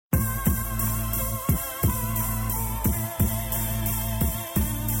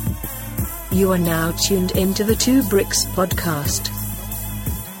You are now tuned into the Two Bricks podcast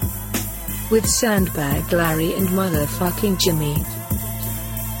with Sandbag Larry and motherfucking Jimmy.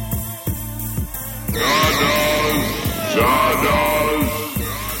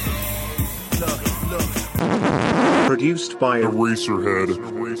 Produced by Eraserhead.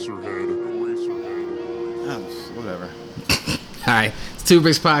 Whatever. Hi, it's Two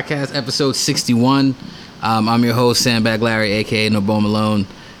Bricks Podcast, episode 61. I'm your host, Sandbag Larry, aka No Bo Malone.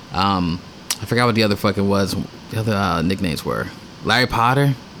 I forgot what the other fucking was. The other nicknames were Larry Potter.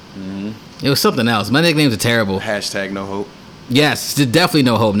 Mm-hmm. It was something else. My nicknames are terrible. Hashtag no hope. Yes, there's definitely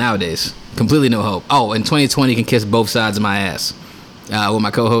no hope nowadays. Completely no hope. Oh, in 2020, you can kiss both sides of my ass. With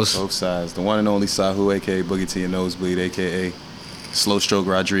my co-host. Both sides. The one and only Sahu, a.k.a. Boogie T and Nosebleed, a.k.a. Slow Stroke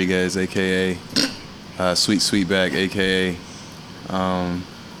Rodriguez, a.k.a. Sweet Sweetback, a.k.a.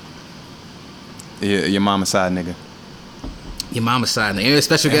 Your mama side nigga. Your mama's side. You're a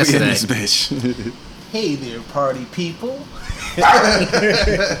special guest today. This bitch. Hey there, party people.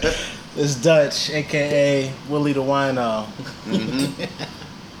 It's Dutch, a.k.a. Willie the Wino.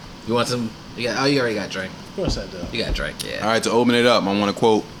 Mm-hmm. You want some? You already got a drink. Of course I do. You got a drink, yeah. All right, to open it up, I want to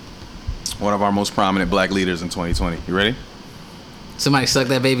quote one of our most prominent black leaders in 2020. You ready? Somebody suck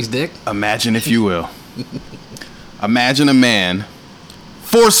that baby's dick? Imagine, if you will. Imagine a man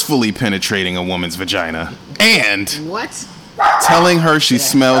forcefully penetrating a woman's vagina and What? telling her she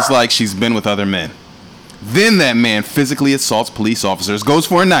smells like she's been with other men. Then that man physically assaults police officers, goes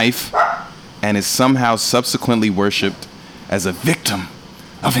for a knife, and is somehow subsequently worshipped as a victim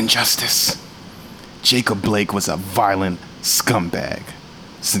of injustice. Jacob Blake was a violent scumbag.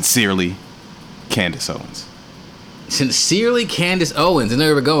 Sincerely, Candace Owens. Sincerely, Candace Owens. I know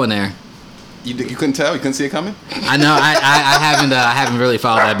we were going there. You couldn't tell? You couldn't see it coming? I know. I haven't really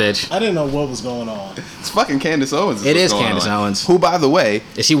followed that bitch. I didn't know what was going on. It's fucking Candace Owens. It is Candace Owens. Who, by the way,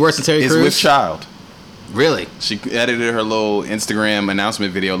 Is she worse than Terry is Crews? with child. Really? She edited her little Instagram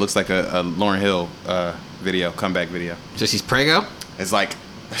announcement video. It looks like a Lauryn Hill video, comeback video. So she's prego? It's like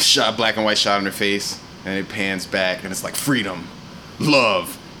a shot, black and white shot in her face, and it pans back, and it's like freedom,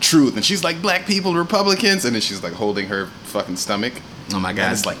 love, truth. And she's like, black people, Republicans, and then she's like holding her fucking stomach. Oh my God.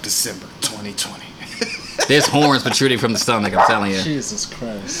 And it's like December 2020. There's horns protruding from the stomach, I'm telling you. Jesus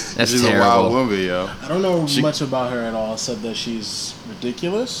Christ. That's She's terrible. a wild woman, yo. I don't know much about her at all, except that she's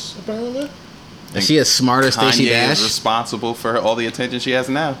ridiculous, apparently. Is she as smart as Stacey Kanye Dash? is responsible for all the attention she has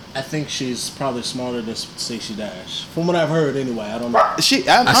now. I think she's probably smarter than Stacey Dash. From what I've heard, anyway. I don't know.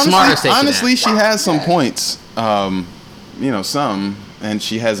 smarter Stacey honestly, Dash. she has some points. Some, and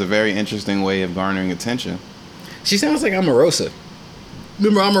she has a very interesting way of garnering attention. She sounds like Omarosa.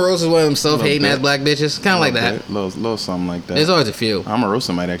 Remember Omarosa's one of them self-hating ass black bitches? Kind of like that. Little something like that. There's always a few.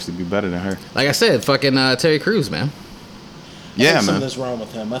 Omarosa might actually be better than her. Like I said, fucking Terry Crews, man. Yeah, man. Something's wrong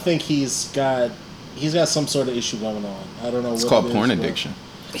with him. I think he's got some sort of issue going on. I don't know. It's what called it is, porn but addiction.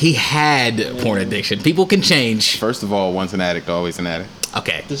 He had porn addiction. People can change. First of all, once an addict, always an addict.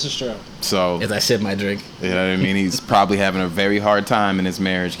 Okay. This is true. So, As I sip my drink. you know what I mean? He's probably having a very hard time in his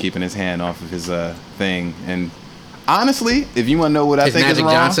marriage, keeping his hand off of his thing. And honestly, if you want to know what I Is think Magic is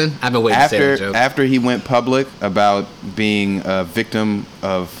wrong, Johnson? I've been waiting to say that joke. After he went public about being a victim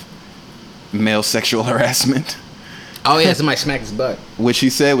of male sexual harassment, Oh, yeah, somebody smacked his butt. which he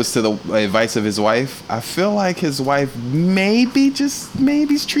said was to the advice of his wife, I feel like his wife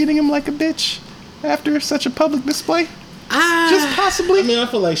maybe's treating him like a bitch after such a public display. Just possibly. I mean, I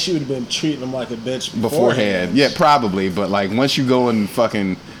feel like she would have been treating him like a bitch Beforehand. Yeah, probably. But like once you go in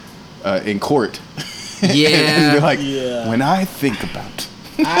fucking in court, Yeah. you're like, Yeah. when I think about.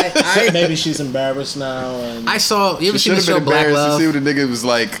 Maybe she's embarrassed now. And I saw, you ever She seen the should have show been Black embarrassed to Love? see what the nigga was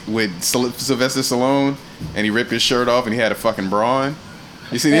like with Sylvester Stallone, and he ripped his shirt off and he had a fucking bra on.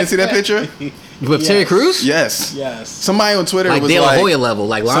 You didn't see that picture? With Terry Crews? Yes. Yes. Somebody on Twitter Like was De La like, Hoya level,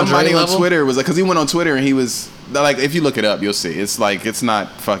 like lingerie somebody level? on Twitter was like, because he went on Twitter and he was like, if you look it up, you'll see. It's like, it's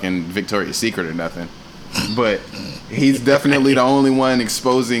not fucking Victoria's Secret or nothing, but he's definitely the only one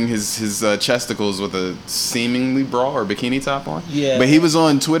exposing his chesticles with a seemingly bra or bikini top on. Yeah. But he was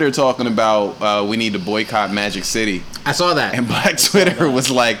on Twitter talking about we need to boycott Magic City. I saw that. And Black Twitter was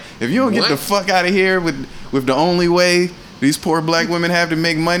like, if you don't get What? the fuck out of here with the only way these poor black women have to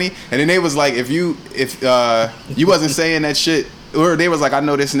make money. And then they was like, if you wasn't saying that shit, or they was like, I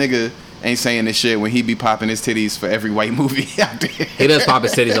know this nigga ain't saying this shit when he be popping his titties for every white movie out there. He does pop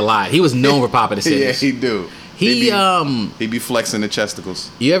his titties a lot. He was known for popping his Yeah, titties. he do. He be flexing the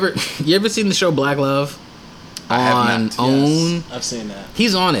chesticles. You ever seen the show Black Love? I have On not. OWN? Yes, I've seen that.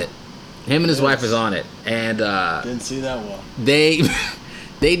 He's on it. Him and his Yes. wife is on it. And Didn't see that one. they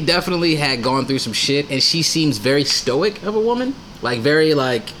they definitely had gone through some shit, and she seems very stoic of a woman. Like very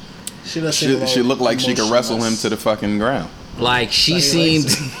like She looked like she could wrestle him to the fucking ground. Like she seemed.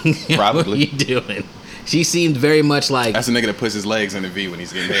 Probably. What are you doing? She seemed very much like. That's a nigga that puts his legs in the V when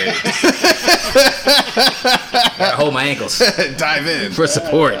he's getting paid. Gotta hold my ankles Dive in. for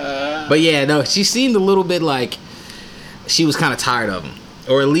support. But yeah, no, she seemed a little bit like she was kind of tired of him,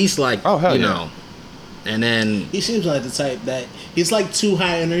 or at least like hell you yeah. know. And then He seems like the type that he's like too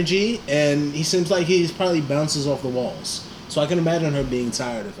high energy, and he seems like he's probably bounces off the walls. So I can imagine her being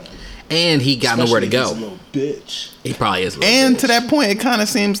tired of him. and he got nowhere to Especially if go. he's a little bitch. He probably is. A little And bitch. to that point, it kind of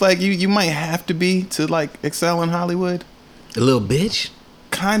seems like you might have to be to like excel in Hollywood. a little bitch.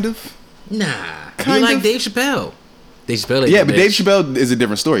 Kind of. Nah, Kind you like of. Dave Chappelle. Dave Chappelle. ain't Yeah, a but bitch. Dave Chappelle is a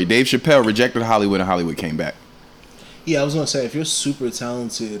different story. Dave Chappelle rejected Hollywood and Hollywood came back. Yeah, I was gonna say if you're super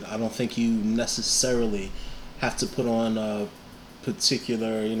talented, I don't think you necessarily have to put on a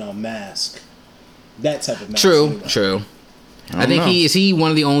particular, mask. That type of mask. True, anyway. true. I don't think know. he one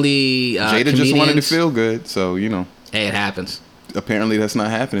of the only Jada comedians? just wanted to feel good, so Hey, it happens. apparently that's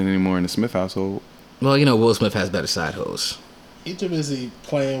not happening anymore in the Smith household. Well, Will Smith has better side hoes. He's too busy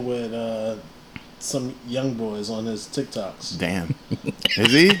playing with some young boys on his TikToks. Damn.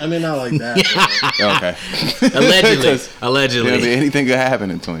 Is he? I mean, not like that. Okay. Allegedly. 'Cause, Allegedly. anything could happen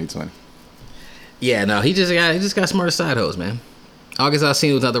in 2020. Yeah, no, he just got smarter side hoes, man. August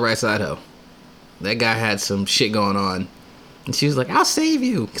Alsina was not the right side hoe. That guy had some shit going on. And she was like, I'll save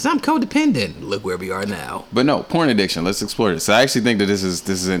you, because I'm codependent. Look where we are now. But no, porn addiction. Let's explore this. So I actually think that this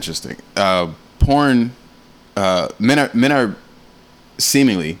is interesting. Porn. Men are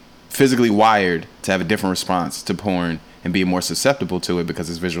seemingly physically wired to have a different response to porn and be more susceptible to it because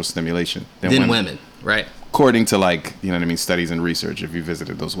it's visual stimulation Then women, right? According to studies and research. If you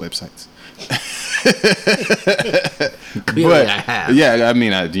visited those websites. Clearly I have. Yeah, I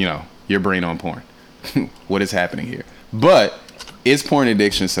mean, your brain on porn. What is happening here? But is porn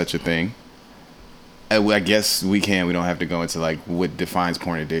addiction such a thing? I guess we don't have to go into like what defines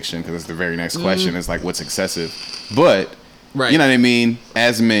porn addiction because it's the very next question. It's like what's excessive. But Right. you know what I mean?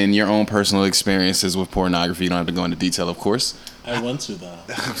 As men, your own personal experiences with pornography. You don't have to go into detail, of course. I want to though.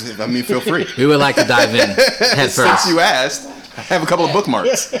 I mean, feel free. We would like to dive in head Since first. you asked, I have a couple of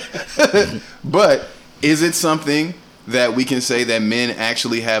bookmarks. But is it something that we can say that men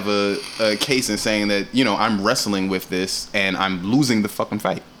actually have a case in saying that, I'm wrestling with this and I'm losing the fucking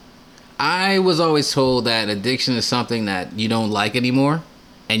fight? I was always told that addiction is something that you don't like anymore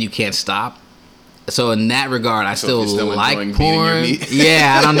and you can't stop. So in that regard, I So if still you're still like enjoying beating your porn. meat?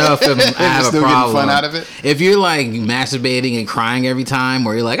 Yeah, I don't know if I You're have a still getting problem. fun out of it? If you're like masturbating and crying every time,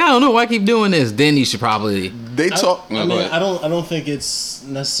 or you're like, I don't know why I keep doing this, then you should probably. They talk. I mean, I don't think it's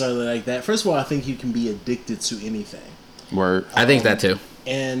necessarily like that. First of all, I think you can be addicted to anything. Word. I think that too.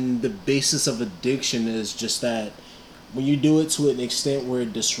 And the basis of addiction is just that when you do it to an extent where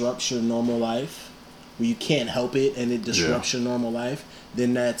it disrupts your normal life, where you can't help it and it disrupts your normal life,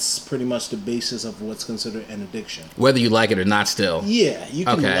 then that's pretty much the basis of what's considered an addiction. Whether you like it or not, still. Yeah, you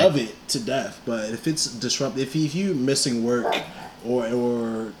can Okay. love it to death, but if it's disruptive, if you're missing work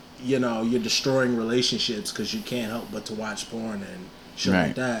or you're destroying relationships because you can't help but to watch porn and shit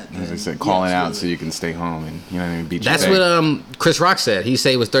like that. As I then said, calling out so absolutely. you can stay home and beat That's your what day. Chris Rock said. He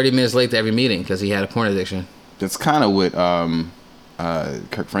said he was 30 minutes late to every meeting because he had a porn addiction. That's kind of what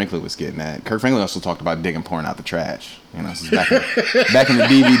Kirk Franklin was getting at. Kirk Franklin also talked about digging porn out the trash. This is back in the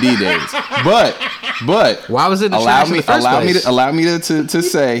DVD days. But Why was it the trash in the first place? allow me to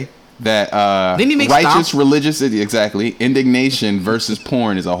say that Didn't he make righteous Stomp? religious indignation versus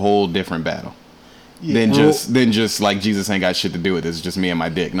porn is a whole different battle. Than just like Jesus ain't got shit to do with this. It's just me and my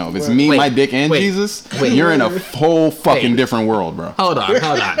dick. No, if it's me, Wait, my dick, and wait, Jesus, wait. you're in a whole fucking Wait. different world, bro. Hold on.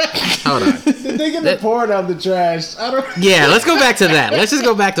 Digging the porn out the trash. I don't. Yeah, let's go back to that. Let's just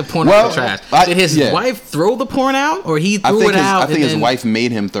go back to porn out the trash. Did his wife throw the porn out, or he threw it out? I think and his then- wife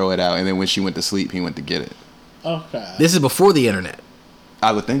made him throw it out, and then when she went to sleep, he went to get it. Okay. This is before the internet,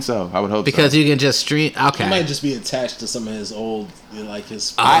 I would think so. I would hope because so. you can just stream. It might Okay, just be attached to some of his old, like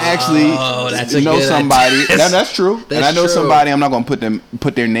his. I actually that's a know good somebody. idea. That's true. And That's I know true. somebody. I'm not gonna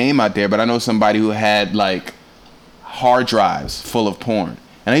put their name out there, but I know somebody who had like hard drives full of porn.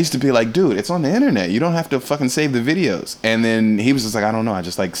 And I used to be like, dude, it's on the internet. You don't have to fucking save the videos. And then he was just like, I don't know. I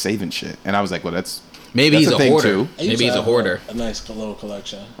just like saving shit. And I was like, well, maybe that's he's a thing hoarder. too. I used Maybe to he's a have hoarder. A nice little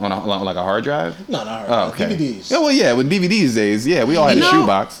collection. On like a hard drive. No, not hard. Oh, okay. DVDs. Yeah, well, yeah, with DVDs days, yeah, we all had You a know,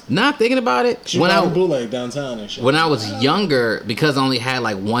 shoebox. Not thinking about it. She When bought a I bootleg downtown and shit. when I was younger, because I only had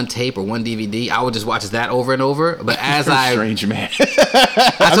like one tape or one DVD, I would just watch that over and over. But as You're a I, strange man.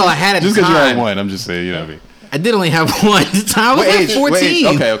 that's all I had at Just the because you had time. one, I'm just saying, you know what I mean. I did only have one at the time. I was like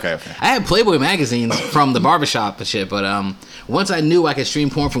 14. Okay. I had Playboy magazines from the barbershop and shit, but once I knew I could stream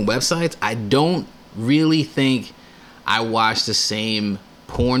porn from websites, I don't really think I watched the same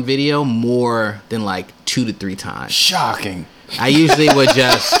porn video more than like 2 to 3 times. Shocking. I usually would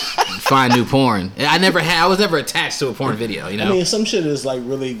just find new porn. I was never attached to a porn video, you know? I mean, some shit is like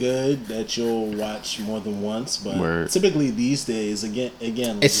really good that you'll watch more than once, but typically these days, again,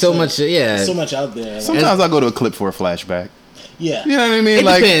 like it's so much, there's so much out there. Sometimes I'll go to a clip for a flashback. Yeah. You know what I mean? It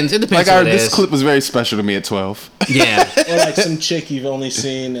depends. It depends Like, what it this is. clip was very special to me at 12. Yeah. Or like some chick you've only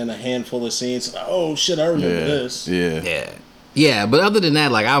seen in a handful of scenes. Like, oh shit, I remember this. Yeah, but other than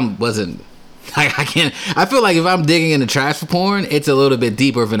that, like, I can't. I feel like if I'm digging in the trash for porn, it's a little bit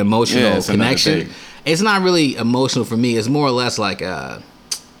deeper of an emotional connection. It's not really emotional for me. It's more or less like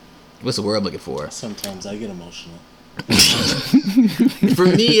what's the word I'm looking for? Sometimes I get emotional. For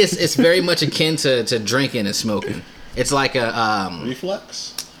me, it's very much akin to drinking and smoking. It's like a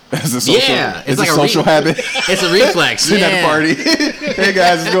reflex. It's a social, it's like a social habit. It's a reflex. Sitting at a party. Hey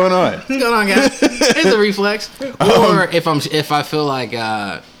guys, what's going on? What's going on, guys? It's a reflex. Or if I feel like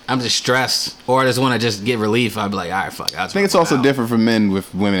I'm just stressed, or I just want to just get relief, I'd be like, all right, fuck. I think it's also different for men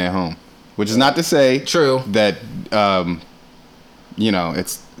with women at home, which is not to say that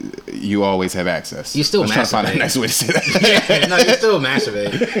it's you always have access. You still I'm trying to find a masturbate. nice way to say that. No, you still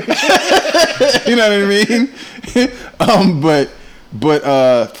masturbate. You know what I mean?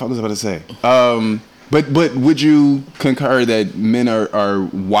 What was I about to say? But would you concur that men are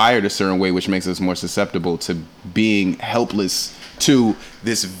wired a certain way, which makes us more susceptible to being helpless to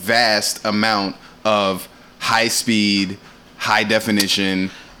this vast amount of high speed, high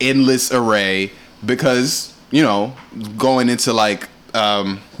definition, endless array? Because, going into like,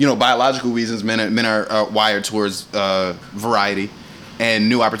 biological reasons, men are wired towards variety and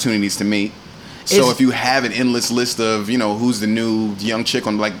new opportunities to meet. So if you have an endless list of, who's the new young chick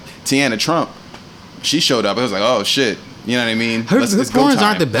on, like Tiana Trump, she showed up. I was like, oh shit, you know what I mean? Her porns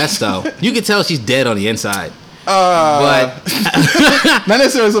aren't the best though. You can tell she's dead on the inside. But not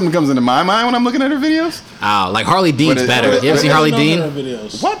necessarily something that comes into my mind when I'm looking at her videos. Oh, like Harley Dean's better. You ever seen Harley Dean?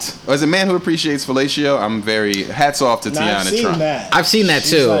 What? As a man who appreciates fellatio, I'm very hats off to Tiana Trump. I've seen that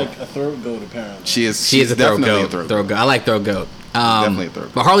She's too. Like a throat goat, apparently. She is a throat goat. I like throat goat. Definitely a throat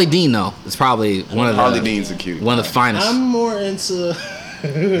goat. But Harley Dean though is probably one of the Harley Dean's a cutie. One of the finest. I'm more into.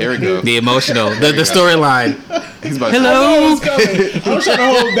 Here we go. The emotional, the storyline. He's about Hello. I was trying to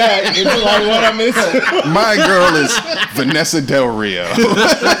hold back into like what I'm into. My girl is Vanessa Del Rio.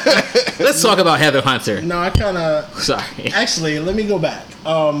 Let's talk about Heather Hunter. No, I kind of. Sorry. Actually, let me go back.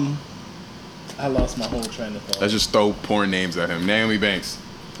 I lost my whole train of thought. Let's just throw porn names at him. Naomi Banks.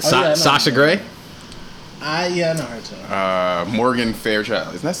 Sasha Grey. I know her too. Morgan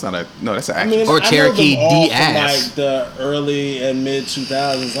Fairchild. That's an actress. I mean, or Cherokee D. From Ass. like the early and mid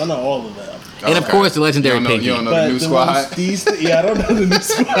 2000s. I know all of them. And of course, the legendary Pinky. You don't know the new squad? I don't know the new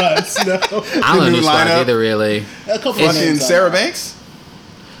squads. No. I don't know the new squad either, really. A couple fucking Sarah Banks.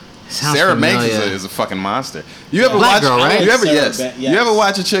 Sarah Banks is a fucking monster. You ever watch? Girl, right? You ever yes. You ever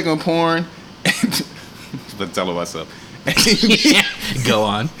watch a chick on porn? Let's tell her myself. Go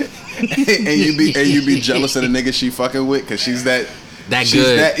on. and you be jealous of the nigga she fucking with because she's that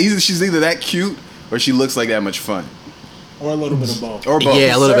good. She's either that cute or she looks like that much fun. Or a little bit of both.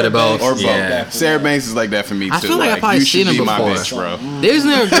 Yeah, a little bit of both. Or both. Yeah. Sarah Banks is like that for me too. I feel like I've probably seen her You should before. be my bitch, bro. There's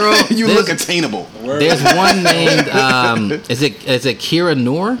no girl. You look attainable. There's one named is it Kira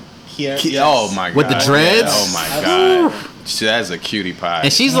Noor? Yes. Oh my god. With the dreads? Oh my god. That's a cutie pie.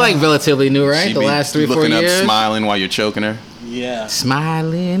 And she's like relatively new, right? She the be last 3-4 years. looking up, smiling while you're choking her. Yeah.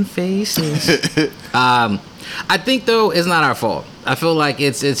 Smiling faces. I think though it's not our fault. I feel like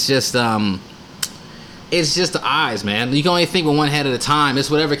it's just the eyes, man. You can only think with one head at a time. It's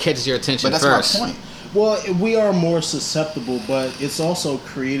whatever catches your attention But first. that's my point. Well, we are more susceptible, but it's also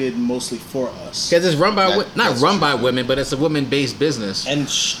created mostly for us. Because it's run by That's run by women, but it's a women-based business. And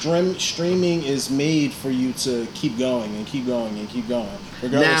streaming is made for you to keep going and keep going and keep going,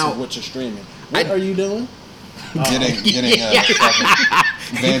 regardless of what you're streaming. What are you doing? Getting fucking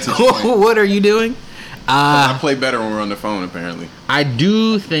vantage point. What are you doing? I play better when we're on the phone, apparently. I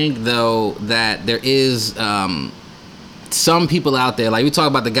do think though that there is some people out there, like we talk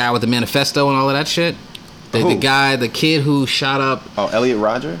about the guy with the manifesto and all of that shit. The kid who shot up. Oh, Elliot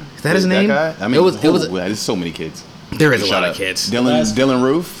Rodger? Is that his name? Guy? I mean, it was. There's so many kids. There is a lot of kids. Dylan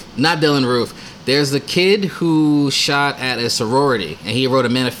Roof? Not Dylan Roof. There's the kid who shot at a sorority, and he wrote a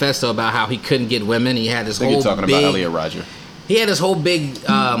manifesto about how he couldn't get women. He had this whole you're talking about Elliot Rodger. He had this whole big.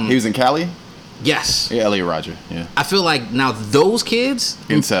 He was in Cali? Yes. Yeah, Elliot Rodger. Yeah. I feel like now those kids,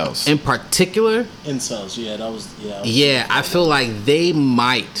 Incels. in particular, Incels, I feel like they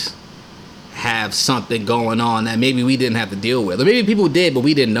might have something going on that maybe we didn't have to deal with, or maybe people did, but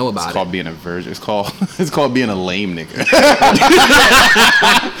we didn't know about It's it. called being a virgin. It's called being a lame nigga.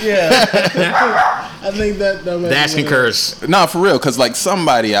 Yeah. I think that Dash concurs. Nah, for real, because like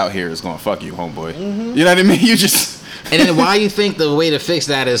somebody out here is gonna fuck you, homeboy. You know what I mean? You just And then why you think the way to fix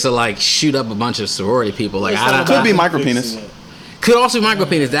that is to like shoot up a bunch of sorority people? Like I don't Could be know. micropenis. Could also be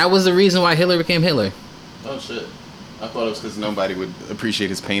micropenis. That was the reason why Hitler became Hitler. Oh shit! I thought it was because nobody would appreciate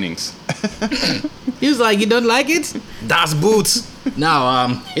his paintings. He was like, you don't like it? Das Boots.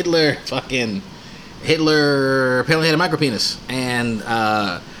 No, Hitler apparently had a micropenis, and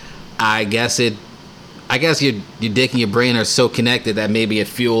I guess your dick and your brain are so connected that maybe it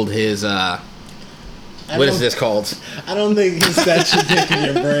fueled his what is this called? I don't think it's that your dick and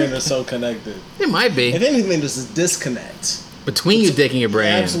your brain are so connected. It might be If anything, there's a disconnect. between your dick and your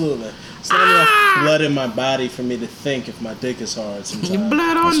brain. Absolutely. It's not enough blood in my body for me to think if my dick is hard sometimes. Your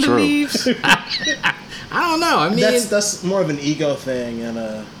blood on That's the true. leaves. I don't know. I mean, That's more of an ego thing,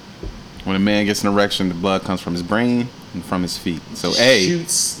 and When a man gets an erection, the blood comes from his brain and from his feet. So A,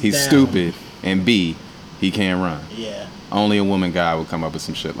 shoots he's down. stupid, and B, he can't run. Yeah. Only a woman guy would come up with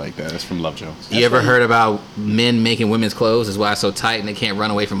some shit like that. That's from Love Jones. you ever heard about men making women's clothes? Is why it's so tight and they can't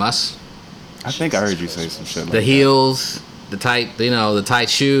run away from us. I think I heard you say some shit like The that. heels, the tight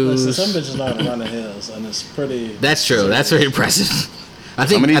shoes. Listen, some bitches know how to run the hills, and it's pretty. That's true. That's very impressive. I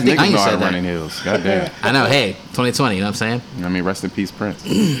Some think of these I think niggas Anya know how to said run that. in hills. Goddamn. I know. Hey, 2020. You know what I'm saying? I mean, rest in peace, Prince.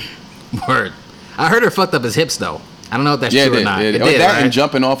 Word. I heard her fucked up his hips though. I don't know if that's Yeah, true it or did. not. It It did. did, That right? and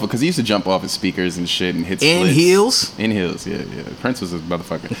jumping off, because he used to jump off his speakers and shit and hit In splits. heels? In heels, yeah. Prince was a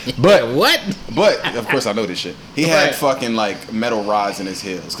motherfucker. But what? But of course I know this shit. He had Right. fucking like metal rods in his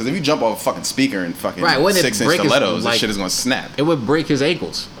heels. Because if you jump off a fucking speaker and fucking Right, wouldn't it 6-inch break his, stilettos, like- this shit is gonna snap. It would break his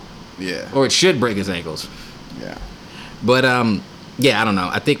ankles, Yeah, or it should break his ankles. yeah. But yeah, I don't know.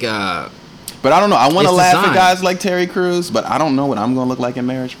 I think But I don't know. I want to It's laugh at designed. guys like Terry Crews, but I don't know what I'm gonna look like in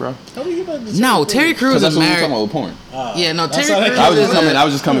marriage, bro. How are you about to no, Terry Because Crews that's is what we were talking married. about with porn. Yeah, no, That's Terry how Crews they- I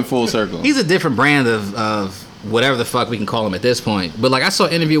was is just coming full circle. he's a different brand of whatever the fuck we can call him at this point. But like I saw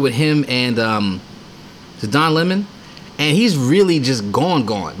an interview with him and Don Lemon, and he's really just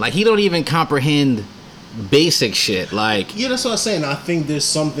gone. Like he don't even comprehend basic shit. Like Yeah, that's what I'm saying. I think there's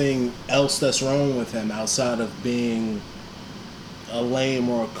something else that's wrong with him outside of being a lame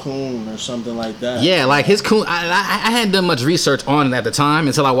or a coon or something like that. yeah, like his cool. I hadn't done much research on it at the time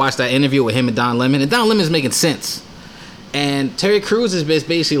until I watched that interview with him and Don Lemon, and Don Lemon's making sense. And Terry Crews is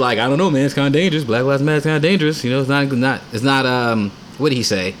basically like, I don't know, man, it's kind of dangerous. Black Lives Matter is kind of dangerous. You know, it's not. What did he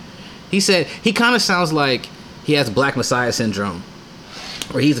say? He said he kind of sounds like he has Black Messiah syndrome,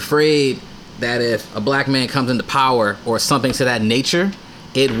 where he's afraid that if a black man comes into power or something to that nature,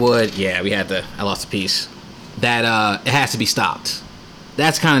 it would. Yeah, I lost a piece. That it has to be stopped.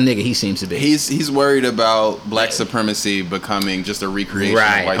 That's the kind of nigga he sems to be. He's worried about black supremacy becoming just a recreation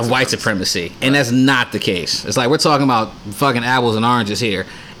Right, of white supremacy. And that's not the case. It's like we're talking about fucking apples and oranges here,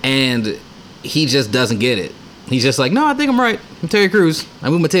 and he just doesn't get it. He's just like, no, I think I'm right. I'm Terry Crews. I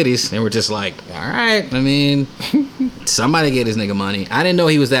move my titties. And we're just like, all right. I mean, somebody get this nigga money. I didn't know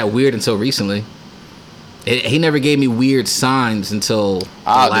he was that weird until recently. He never gave me weird signs until the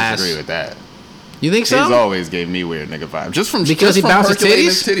I last. disagree with that. You think so? He's always gave me weird nigga vibe. Just from Because just he from bounces percolating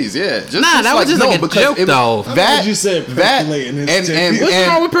titties? his titties, yeah. Just, Nah, that was just like a because joke, though. How That would you say that percolating his and titties? What's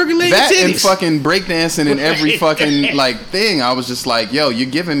wrong with percolating that and titties? fucking breakdancing and every fucking like thing. I was just like, yo, you're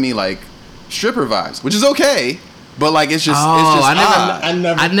giving me like stripper vibes, which is okay, but like it's just odd.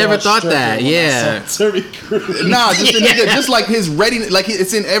 I never thought that. Yeah. Terry Crews. Nah, just the nigga, just like his ready, like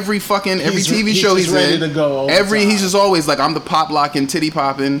it's in every fucking every TV show he's he's ready in. to go all the time. He's just always like, I'm the pop locking, titty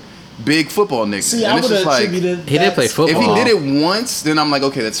popping, big football nigga. See, and I it's would just like, attribute He did play football. if he did it once, then I'm like,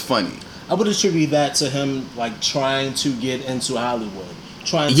 okay, that's funny. I would attribute that to him like trying to get into Hollywood.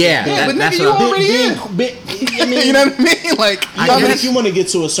 Trying Yeah, to Yeah, but that's nigga, you what I'm- already in. I mean, You know what I mean? Like, I but guess- if you want to get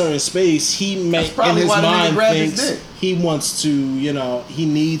to a certain space, he may in probably his why the nigga mind grabbed his thinks dick. he wants to, he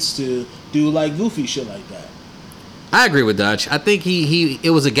needs to do like goofy shit like that. I agree with Dutch. I think it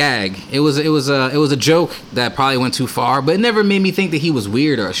was a gag. It was a joke that probably went too far, but it never made me think that he was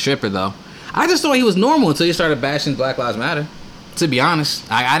weird or a stripper though. I just thought he was normal until you started bashing Black Lives Matter. To be honest,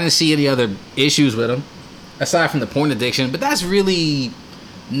 I didn't see any other issues with him aside from the porn addiction. But that's really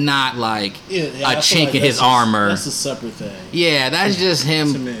not like I a feel chink like in his that's armor. That's a separate thing. Yeah, that's just To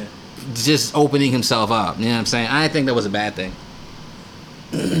him me. just opening himself up. You know what I'm saying? I didn't think that was a bad thing.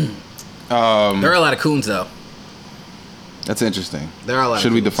 There are a lot of coons though. That's interesting. There are a lot. Should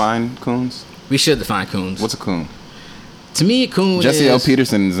of we coons. define coons? We should define coons. What's a coon? To me, a coon Jesse is... L.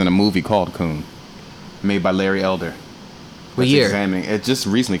 Peterson is in a movie called Coon, made by Larry Elder. What That's year? Examining. It just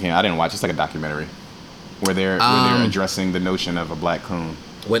recently came. I didn't watch. It's like a documentary where they're addressing the notion of a black coon.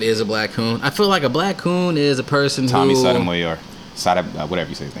 What is a black coon? I feel like a black coon is a person Tommy who... Sotomayor, whatever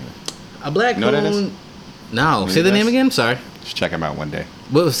you say his name. A black You know coon... what that is? No. Maybe Say the name that's- again? Sorry. Just check him out one day.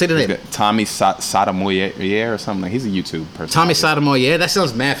 Say the He's name. got Tommy Sotomayor or something. Like, he's a YouTube person. Tommy Sotomayor. Yeah, that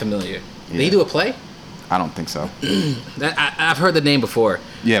sounds mad familiar. Did he Yeah. do a play? I don't think so. I've heard the name before.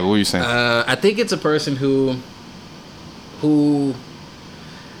 Yeah, what were you saying? I think it's a person who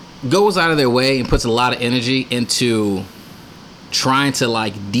goes out of their way and puts a lot of energy into trying to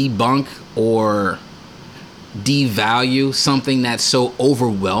like debunk or devalue something that's so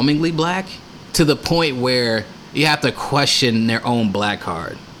overwhelmingly black to the point where you have to question their own black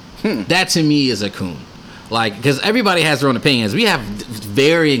card. That to me is a coon. Like, because everybody has their own opinions. We have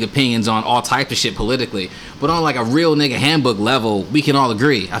varying opinions on all types of shit politically, but on like a real nigga handbook level, we can all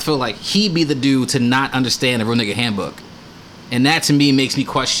agree. I feel like he'd be the dude to not understand a real nigga handbook, and that to me makes me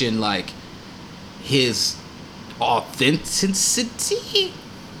question like his authenticity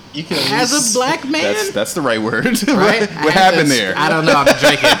You can as a black man. That's the right word. Right? What happened there? I don't know. I'm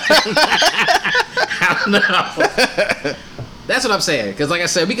drinking. I don't know. That's what I'm saying. Because, like I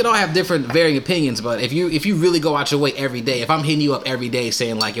said, we can all have different varying opinions. But if you really go out your way every day, if I'm hitting you up every day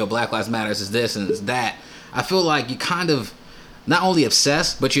saying like, "Yo, Black Lives Matters is this and it's that," I feel like you kind of not only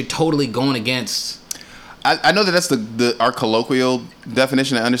obsessed, but you're totally going against. I know that that's our colloquial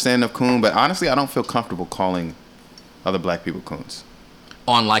definition and understanding of coon, but honestly, I don't feel comfortable calling other black people coons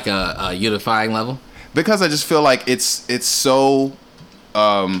On like a unifying level. because I just feel like it's so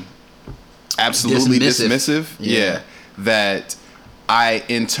absolutely dismissive. Yeah. That I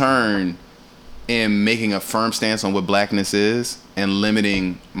in turn am making a firm stance on what blackness is and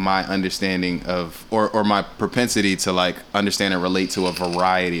limiting my understanding of or my propensity to like understand and relate to a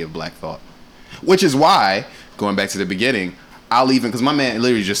variety of black thought. Which is why, going back to the beginning, I'll even, because my man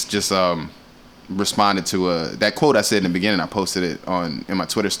literally just responded to that quote I said in the beginning. I posted it in my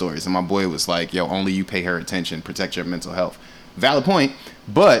Twitter stories, and my boy was like, "Yo, only you pay her attention, protect your mental health." Valid point,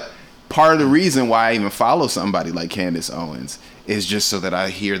 but part of the reason why I even follow somebody like Candace Owens is just so that I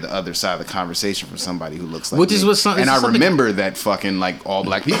hear the other side of the conversation from somebody who looks like Which me. is what some- and I something- remember that fucking like all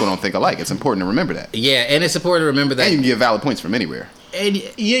black people don't think alike. It's important to remember that. Yeah, and it's important to remember that. And you can get valid points from anywhere. And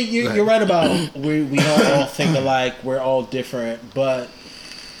Yeah, you're right about we don't all think alike. We're all different, but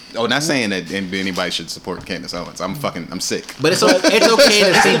Oh, not saying that anybody should support Candace Owens. I'm sick. but it's okay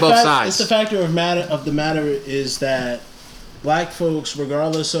to see both sides. It's the factor of the matter is that black folks,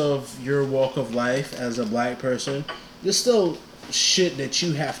 regardless of your walk of life as a black person, there's still shit that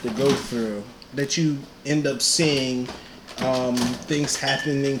you have to go through, that you end up seeing things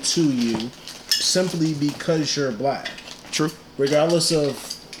happening to you simply because you're black. True. Regardless of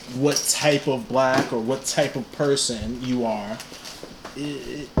what type of black or what type of person you are.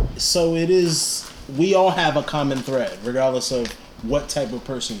 So it is, we all have a common thread, regardless of what type of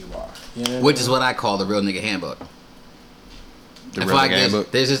person you are. You know Which is what I call the real nigga handbook. The I real feel like nigga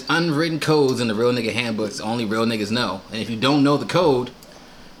handbook. there's just unwritten codes in the real nigga handbooks only real niggas know. And if you don't know the code,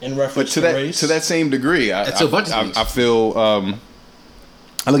 in But reference to race. that same degree, That's a bunch of things. I feel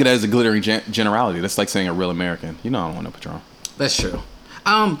I look at it as a glittering generality. That's like saying a real American. You know, I don't want no Patron. that's true.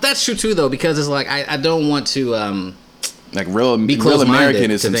 That's true too though, because it's like I don't want to Like real close-minded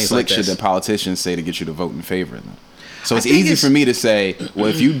American is to some things slick like shit this. that politicians say to get you to vote in favor of them. So it's think easy it's- for me to say, well,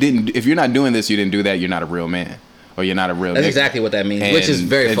 if you're not doing this, you didn't do that, you're not a real man, or you're not a real. That's nigga. exactly what that means, which is And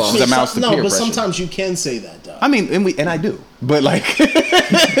very it's false. just amounts to no, peer but pressure. sometimes you can say that, though. I mean, and I do, but like,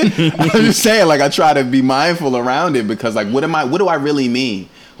 I'm just saying, like, I try to be mindful around it because, like, what do I really mean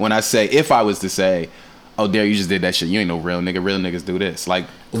when I say, if I was to say, oh, Derek, you just did that shit, you ain't no real nigga, real niggas do this, like,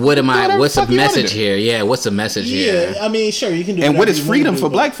 What's the fuck you wanna message do. here? Yeah, what's the message here? Yeah, I mean, sure, you can do. and what whatever is you wanna freedom do, for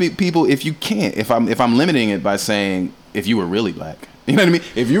but- black people if you can't, if I'm limiting it by saying, if you were really black, you know what I mean?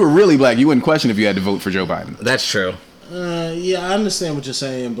 If you were really black, you wouldn't question if you had to vote for Joe Biden. That's true. Yeah, I understand what you're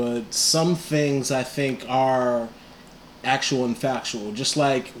saying, but some things I think are actual and factual. Just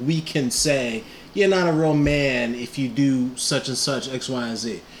like we can say, you're not a real man if you do such and such, X, Y, and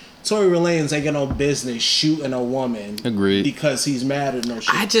Z. Tory Lanez ain't got no business shooting a woman. Agreed. Because he's mad or no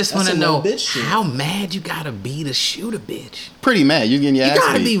shit. I just want That's to some know little bitch shit. how mad you gotta be to shoot a bitch. Pretty mad. You're getting your You ass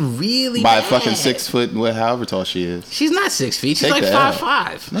gotta beat be really by a mad. fucking 6 foot, however tall she is. She's not 6 feet. She's Take like the L.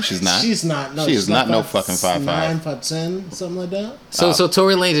 5'5". No, she's not. She's not. No, She she's is not no 5'9", fucking 5'5". 5'10", something like that. So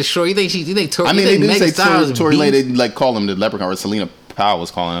Tory Lanez is short. You think Tory? I mean, you they think did Megan say Styles is Tory Lane, beast? they like call him the leprechaun, or Selena Powell was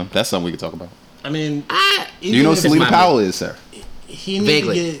calling him. That's something we could talk about. I mean, Do you know what even if Selena my Powell is, sir? He needs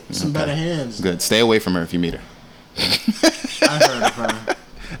Vaguely. to get some better hands. Good. Stay away from her if you meet her. I heard of her.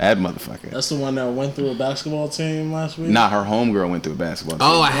 That motherfucker. That's the one that went through a basketball team last week. Nah, her homegirl went through a basketball team.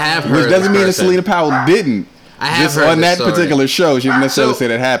 Oh, I have heard. Which doesn't this mean that person. Selena Powell didn't. I have Just heard on this that story. particular show, she didn't necessarily So- say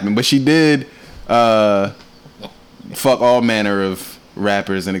that happened, but she did fuck all manner of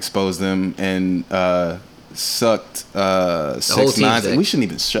rappers and expose them and sucked whole 6ix9ine. team's We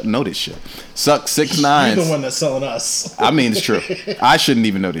shouldn't even know this shit. Sucked 6ix9ine. You're the one that's selling us. I mean, it's true. I shouldn't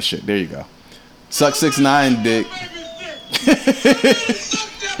even know this shit. There you go. Suck 6ix9ine dick.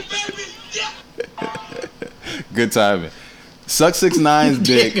 Good timing. Suck 6ix9ine's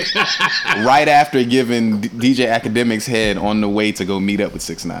dick right after giving DJ Academic's head on the way to go meet up with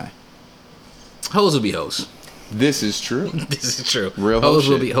 6ix9ine. Hoes will be hoes. This is true. This is true. Real hoe hoes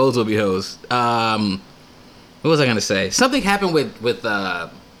will shit. be hoes will be hoes. What was I gonna say? Something happened with what's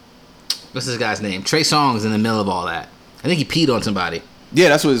this guy's name? Trey Songz in the middle of all that. I think he peed on somebody. Yeah,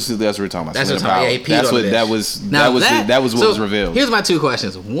 that's what we're talking about. That's what Selena I'm talking. Powell. Yeah, he peed That's on what a bitch. that was what so was revealed. Here's my two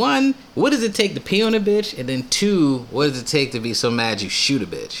questions. One, what does it take to pee on a bitch? And then two, what does it take to be so mad you shoot a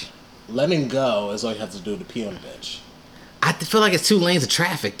bitch? Letting go is all you have to do to pee on a bitch. I feel like it's 2 lanes of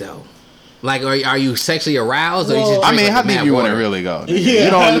traffic though. Like, are you sexually aroused, or you just Well, I drink mean, like how a deep mad you want to water? really go? nigga?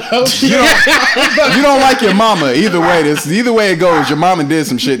 Yeah. You don't like your mama. Either way it goes, your mama did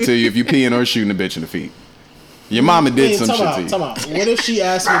some shit to you if you peeing or shooting a bitch in the feet. Your mama did some shit to you. Time out. What if she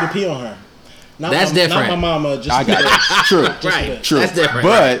asked me to pee on her? Not That's my, different. Not my mama. Just I got it. True. Right. True. That's different.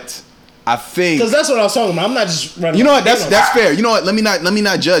 But I think Because that's what I was talking about. I'm not just running. you know what? peeing on That's her. fair. You know what? Let me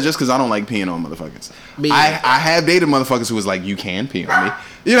not judge just because I don't like peeing on motherfuckers. Me I either. have dated motherfuckers who was like, you can pee on me.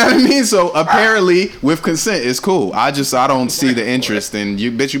 You know what I mean? So apparently, with consent, it's cool. I don't see the interest in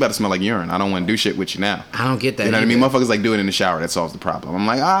you. Bitch, you about to smell like urine. I don't want to do shit with you now. I don't get that. You know what I mean? either. Motherfuckers like do it in the shower. That solves the problem. I'm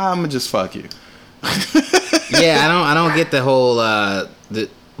like, I'm gonna just fuck you. Yeah, I don't get the whole I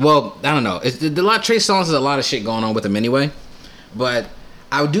don't know. It's a lot. Trey Songz has a lot of shit going on with him anyway, but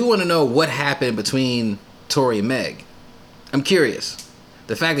I do want to know what happened between Tory and Meg. I'm curious.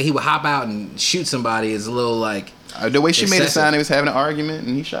 The fact that he would hop out and shoot somebody is a little like The way she made it excessive. sound, they was having an argument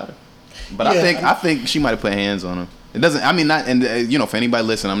and he shot her. But Yeah, I think she might have put hands on him. It doesn't. I mean, not. And for anybody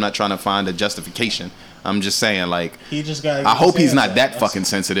listening, I'm not trying to find a justification. I'm just saying, like, He just got. I hope he's not that fucking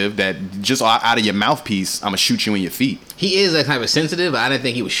sensitive that just out of your mouthpiece, I'm gonna shoot you in your feet. He is that type of sensitive, but I didn't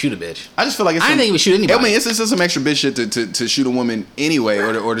think he would shoot a bitch. I just feel like it's I didn't think he would shoot anybody. I mean, it's just some extra bitch shit to shoot a woman anyway,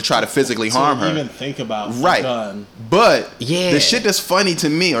 or to try to physically harm her. Even think about Right. a gun. But Yeah. the shit that's funny to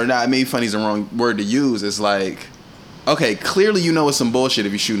me, or not, maybe funny is the wrong word to use, is like, okay, clearly you know it's some bullshit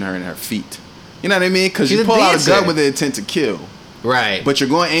if you're shooting her in her feet. You know what I mean? Because She's you a pull out a dancer. gun with the intent to kill, Right. but you're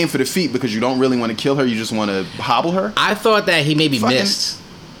going to aim for the feet because you don't really want to kill her. You just want to hobble her. I thought that he maybe Fucking- missed.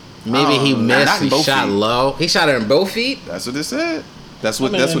 Maybe he missed. not in He both shot feet. low. He shot her in both feet. That's what it said. That's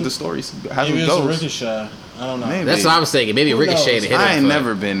what I that's what mean, the story's. How Maybe it it's a goes. ricochet. I don't know. Maybe. That's what I was thinking. Maybe Who ricochet knows? to hit her. I ain't foot.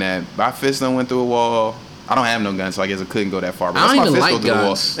 never been that. My fist done went through a wall. I don't have no gun, so I guess I couldn't go that far. But I don't once my even fist like go through the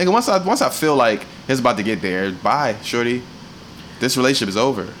wall, guns. nigga, once I feel like it's about to get there, bye, shorty. This relationship is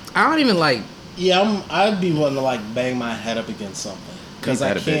over. I don't even like. Yeah, I'd be willing to like bang my head up against something because I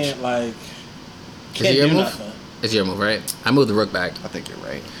Ain't that a bitch? can't like Is can't it your do move? nothing. It's your move, right? I moved the rook back. I think you're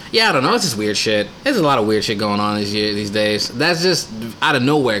right. Yeah, I don't know. It's just weird shit. There's a lot of weird shit going on these days. That's just out of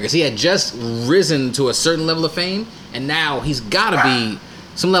nowhere because he had just risen to a certain level of fame, and now he's got to be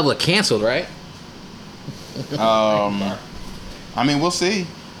some level of canceled, right? I mean, we'll see.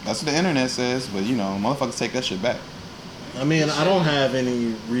 That's what the internet says, but you know, motherfuckers take that shit back. I mean, I don't have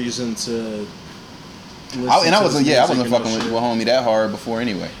any reason to. I wasn't fucking with homie that hard before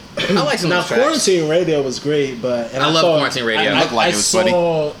anyway. I like some Now, of those tracks. Quarantine Radio was great, but and I love thought- Quarantine Radio. I, It looked like I it was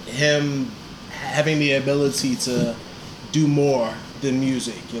saw him having the ability to do more than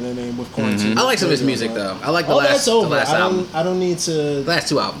music. You know what I mean? With Quarantine, I like some of his Radio, music like, though. I like the all last, that's the over. last album. I don't need to. The last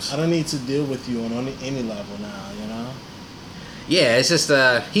 2 albums. I don't need to deal with you on any level now. You know. Yeah, it's just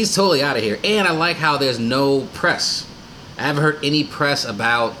he's totally out of here. And I like how there's no press. I haven't heard any press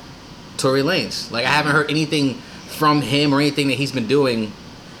about Tory Lanez. Like I haven't heard anything from him or anything that he's been doing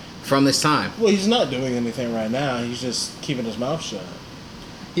from this time. Well, he's not doing anything right now. He's just keeping his mouth shut.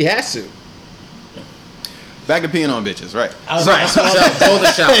 He has to. Back to peeing on bitches, right? Right. So, go to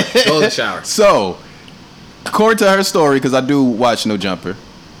the shower. Go to the shower. So, according to her story, because I do watch No Jumper.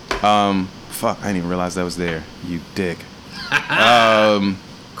 Fuck, I didn't even realize that was there. You dick.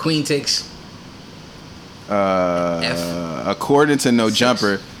 Queen takes F. According to No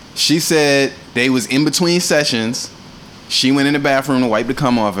Jumper, she said they was in between sessions. She went in the bathroom to wipe the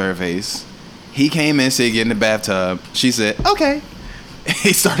cum off her face. He came in, said, get in the bathtub. She said, okay.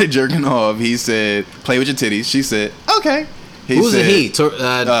 He started jerking off. He said, play with your titties. She said, okay. Who's the he? Trey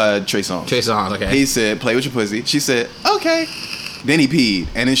Songz. Trey Songz, okay. He said, "Play with your pussy." She said, "Okay." Then he peed,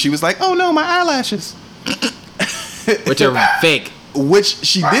 and then she was like, "Oh no, my eyelashes," which are fake. Which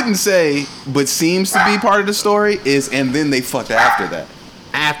she didn't say, but seems to be part of the story. And then they fucked after that.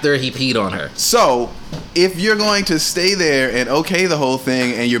 After he peed on her. So, if you're going to stay there and okay the whole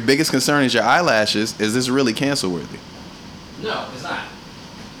thing, and your biggest concern is your eyelashes, is this really cancel worthy? No, it's not.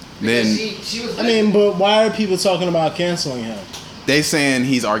 Then she was. I mean, but why are people talking about canceling him? they saying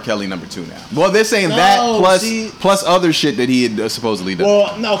he's R. Kelly number 2 now. Well, they're saying No, that plus other shit that he had supposedly done.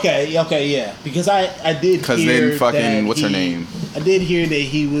 Well, no, okay, yeah, because I did Because hear then fucking that what's her name? I did hear that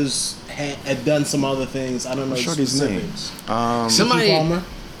he had done some other things. I don't know the Shorty's name. specifics. Somebody. Keke Palmer.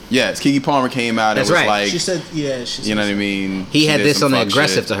 Yes, Keke Palmer came out and That's was right. like, She said, yeah, she said you know what I mean? He She had did this some on the fuck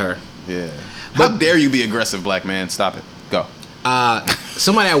aggressive shit. to her. Yeah. How dare you be aggressive, black man? Stop it. Go.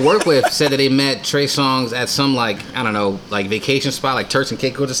 Somebody I work with said that they met Trey Songz at some I don't know, vacation spot like Turks and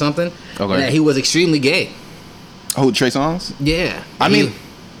Caicos or something. Okay. And that he was extremely gay. Oh, Trey Songz? Yeah. I mean,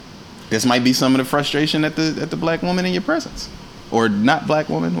 this might be some of the frustration at the black woman in your presence, or not black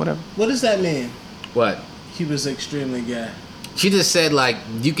woman, whatever. What does that mean? what? He was extremely gay. She just said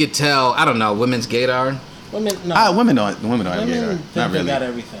you could tell. I don't know. Women's gaydar. Women, no. Women don't have Women gaydar. think Not they really. got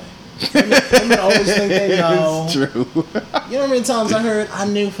everything. Women always think they know. It's true. You know how many times I heard, I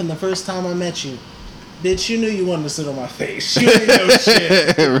knew from the first time I met you. Bitch, you knew you wanted to sit on my face. You didn't know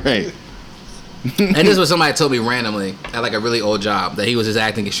shit. Right. And this was somebody told me randomly at a really old job that he was just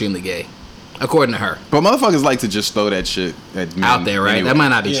acting extremely gay, according to her. But motherfuckers like to just throw that shit at men Out there, right? anyway. That might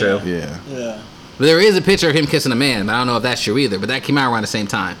not be Yeah. true. Yeah. Yeah. But there is a picture of him kissing a man. But I don't know if that's true either. But that came out around the same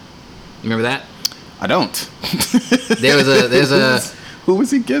time. You remember that? I don't. Who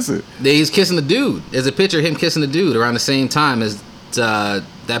was he kissing? He's kissing the dude. There's a picture of him kissing the dude around the same time as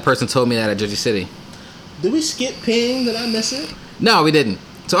that person told me that at Jersey City. Did we skip peeing? Did I miss it? No, we didn't.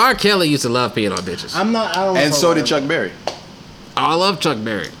 So R. Kelly used to love peeing on bitches. I don't And know so did why. Chuck Berry. I love Chuck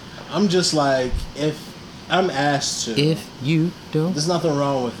Berry. I'm just like, if I'm asked to, If you don't. there's nothing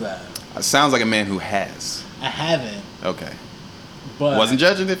wrong with that. Sounds like a man who has. I haven't, Okay. but Wasn't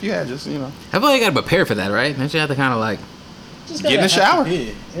judging if you had, just, I feel like you gotta prepare for that, right? Don't you have to kind of just Get in the gotta have shower. to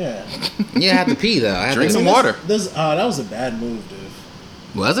pee. Yeah. Yeah, I have to pee though. I have Drink to, some water. That was a bad move, dude.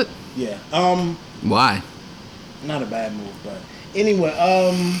 Was it? Yeah. Why? Not a bad move, but anyway,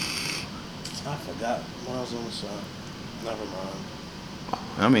 I forgot what I was going to say. Never mind.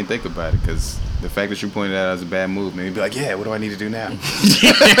 I mean, think about it, because the fact that you pointed out as a bad move made me be like, yeah, what do I need to do now?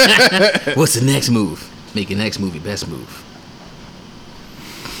 What's the next move? Make your next movie best move.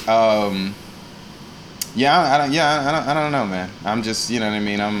 I don't know, man. I'm just, you know what I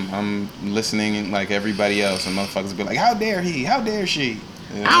mean? I'm listening like everybody else, and motherfuckers be like, how dare he? How dare she?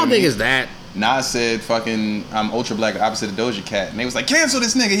 You know I don't think it's that. Nas said fucking I'm ultra black opposite of Doja Cat, and they was like, cancel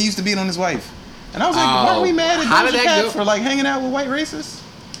this nigga, he used to beat on his wife. And I was like, why are we mad at How did Doja that Cat go? for hanging out with white racists?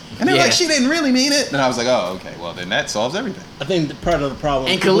 And they were Yeah. like, she didn't really mean it. And I was like, oh, okay, well then that solves everything. I think part of the problem.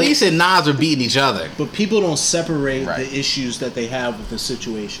 And Khalees and Nas were beating each other. But people don't separate Right. the issues that they have with the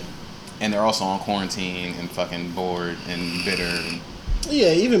situation. And they're also on quarantine and fucking bored and bitter. And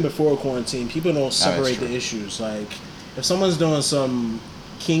Yeah, even before quarantine, people don't separate true. the issues. Like, if someone's doing some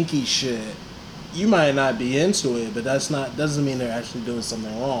kinky shit, you might not be into it, but doesn't mean they're actually doing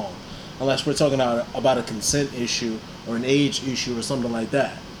something wrong, unless we're talking about a consent issue or an age issue or something like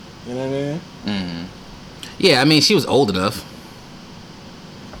that. You know what I mean? Yeah, I mean, she was old enough.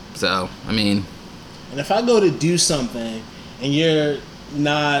 So, I mean, And if I go to do something and you're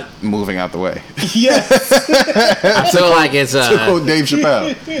not, moving out the way. yes, I feel like it's To quote Dave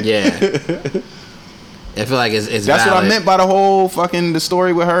Chappelle. yeah. I feel like it's That's valid. what I meant by the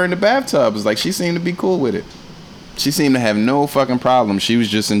story with her in the bathtub. It's like she seemed to be cool with it. She seemed to have no fucking problem. She was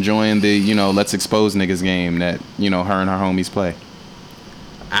just enjoying the, let's expose niggas game that, her and her homies play.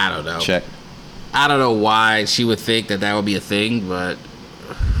 I don't know. Check. I don't know why she would think that would be a thing, but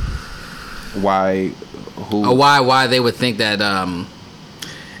Why? Who? or why they would think that.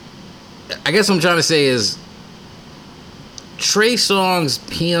 I guess what I'm trying to say is Trey Songz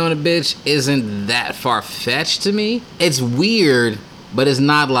peeing on a bitch isn't that far fetched to me. It's weird, but it's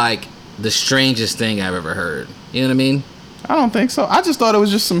not like the strangest thing I've ever heard. You know what I mean? I don't think so. I just thought it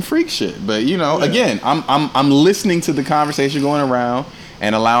was just some freak shit. But again, I'm listening to the conversation going around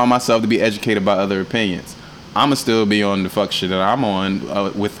and allowing myself to be educated by other opinions. I'ma still be on the fuck shit that I'm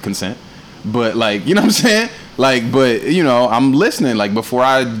on with consent. But you know what I'm saying? I'm listening. Before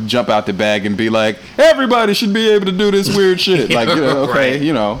I jump out the bag and be like, everybody should be able to do this weird shit. Okay,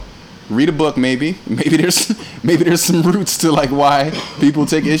 Right. Read a book maybe. Maybe there's some roots to why people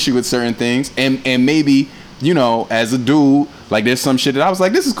take issue with certain things, and maybe you know, as a dude, like there's some shit that I was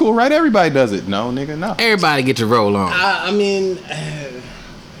like, this is cool, right? Everybody does it. No, nigga, no. Everybody get your roll on. I mean,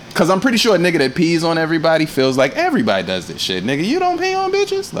 Cause I'm pretty sure a nigga that pees on everybody feels like everybody does this shit. Nigga, you don't pee on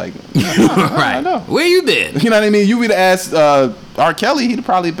bitches? Like, Right. I know. Where you been? You know what I mean? You would ask R. Kelly, he'd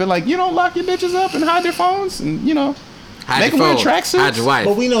probably been like, you don't lock your bitches up and hide their phones and, you know, Hide make your them wear phone. tracksuits. Hide your wife.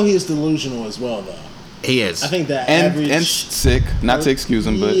 but we know he's delusional as well, though. He is. I think that and average sick, not to excuse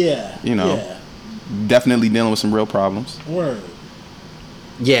him, but, yeah, you know, yeah. definitely dealing with some real problems. Word.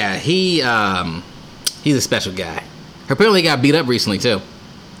 Yeah, he's a special guy. Apparently he got beat up recently too.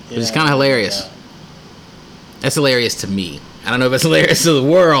 Which is kind of hilarious. Yeah. That's hilarious to me. I don't know if it's hilarious to the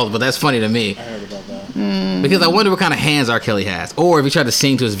world, but that's funny to me. I heard about that. Because I wonder what kind of hands R. Kelly has. Or if he tried to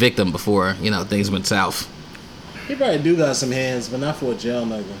sing to his victim before, you know, things went south. He probably do got some hands, but not for a jail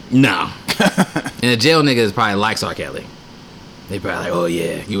nigga. No. And the jail niggas probably likes R. Kelly. They probably like, oh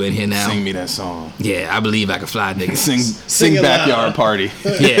yeah, you in here now? Sing me that song. Yeah, I believe I can fly, nigga. Sing it backyard loud. party.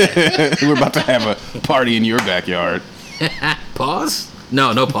 Yeah. We're about to have a party in your backyard. Pause?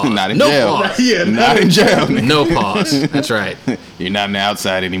 No pause. Not in no jail. pause. Yeah, Not in jail. nigga. No pause. That's right. You're not on the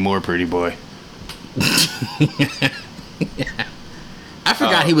outside anymore, pretty boy. I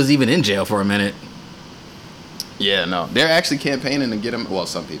forgot he was even in jail for a minute. Yeah, no. They're actually campaigning to get him. Well,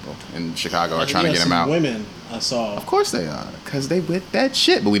 some people in Chicago are trying to He get got him some out. Women, I saw. Of course they are. Because they with that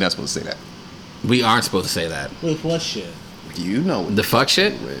shit. But we're not supposed to say that. We aren't supposed to say that. With what shit? You know what The fuck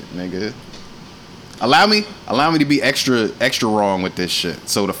shit? with, nigga. Allow me to be extra wrong with this shit.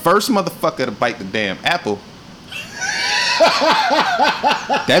 So the first motherfucker to bite the damn apple.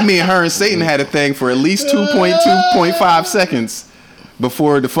 That mean her and Satan had a thing for at least 2.5 seconds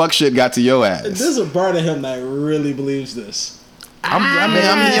before the fuck shit got to your ass. There's a part of him that really believes this. You know what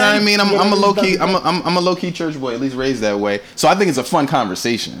I mean? I'm a low key, I'm a low key church boy, at least raised that way. So I think it's a fun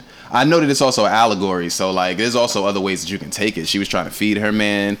conversation. I know that it's also an allegory. So like, there's also other ways that you can take it. She was trying to feed her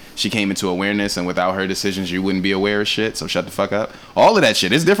man. She came into awareness, and without her decisions, you wouldn't be aware of shit. So shut the fuck up. All of that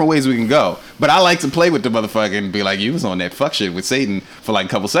shit. There's different ways we can go. But I like to play with the motherfucker and be like, you was on that fuck shit with Satan for like a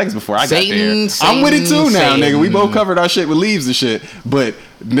couple seconds before I got there. I'm with it too now, nigga. We both covered our shit with leaves and shit. But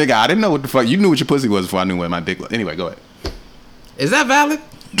nigga, I didn't know what the fuck. You knew what your pussy was before I knew what my dick was. Anyway, go ahead. Is that valid?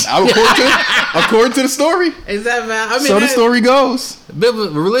 According to the story. Is that valid? I mean, So the story goes.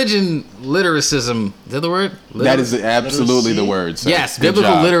 Religion literacism. Is that the word? That is absolutely the word. Sir. Yes, Good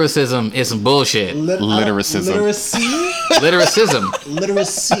biblical job. literacism is some bullshit. Literacism. Literacy? Literacism.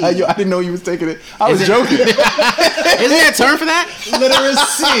 Literacy. I didn't know you was taking it. I was joking. Isn't there a term for that?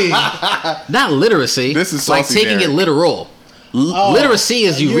 Literacy. Not literacy. This is like saucy, taking Derek. it literal. Oh, Literacy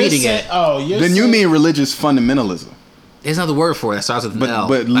is you you're reading saying- it. Oh, you're Then you saying- mean religious fundamentalism. There's another word for it that starts with an But L.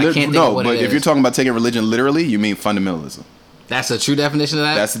 but I can't think of what but it if is. you're talking about taking religion literally, you mean fundamentalism. That's a true definition of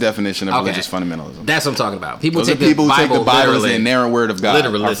that? That's the definition of Okay. religious fundamentalism. That's what I'm talking about. People Those are take people the who take Bible, the Bible as literally. the inerrant word of God.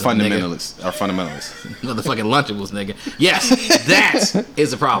 Literalism, Are nigga. fundamentalists. Are fundamentalists. Motherfucking Lunchables, nigga. Yes, that is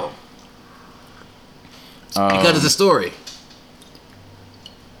the problem. Because it's a story.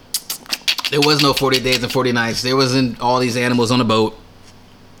 There was no 40 days and 40 nights. There wasn't all these animals on a boat.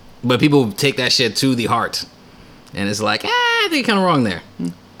 But people take that shit to the heart. And it's like, I think you're kind of wrong there.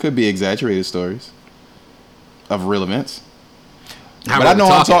 Could be exaggerated stories of real events. How But I know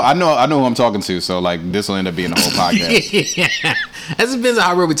about we I know who I'm talking to. So like, this will end up being a whole podcast. yeah. That depends on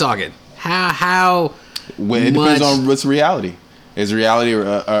how real we talking. How Well, it depends on what's reality. Is reality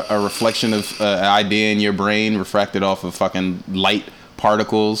a reflection of an idea in your brain refracted off of fucking light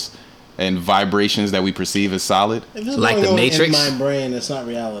particles and vibrations that we perceive as solid? If it's Like going the on Matrix? in my brain, it's not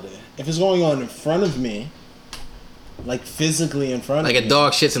reality. If it's going on in front of me, like physically in front like of a me.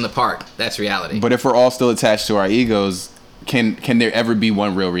 dog shits in the park. That's reality. But if we're all still attached to our egos, can there ever be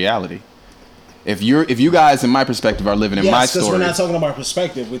one real reality? If you guys, in my perspective, are living in my Yes, because story, we're not talking about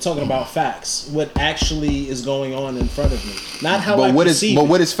perspective. We're talking about facts. What actually is going on in front of me, not how I perceive it.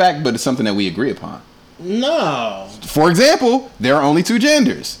 what is fact? But it's something that we agree upon. No. For example, there are only 2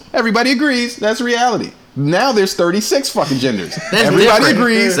 genders. Everybody agrees that's reality. Now there's 36 fucking genders. Everybody different.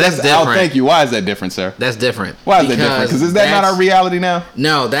 agrees. That's Oh, different. thank you. Why is that different, sir? That's different. Why is that different? Because is that not our reality now?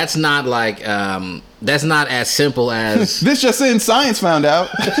 No, that's not like that's not as simple as This just in, science found out.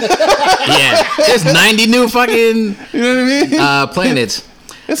 yeah. There's 90 new fucking You know what I mean? planets.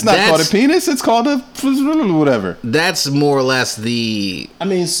 It's not called a penis. It's called a whatever. That's more or less the I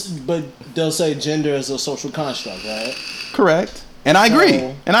mean, but they'll say gender is a social construct, right? Correct. And I agree.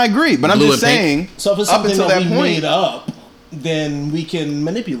 So- But I'm Blue just and pink. saying, So if it's up something until that that we point, made up, then we can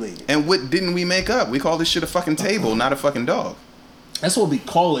manipulate it. and what didn't we make up? We call this shit a fucking table, not a fucking dog. That's what we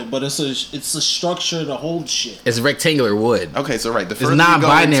call it, but it's a structure to hold shit. It's rectangular wood. Okay, so right, the It's further we go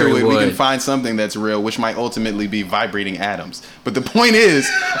non-binary into it, we can wood. find something that's real, which might ultimately be vibrating atoms. But the point is,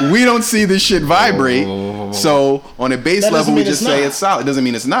 we don't see this shit vibrate. So on a base That level, doesn't we mean just it's say not. it's solid. It doesn't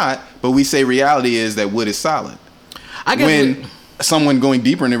mean it's not, but we say reality is that wood is solid. I guess When someone going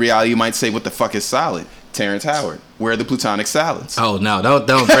deeper into reality, you might say, "What the fuck is solid?" Terrence Howard. Where are the plutonic solids? Oh no! Don't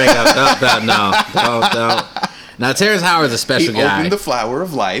bring up don't. Now Terrence Howard's a He special guy. opened the flower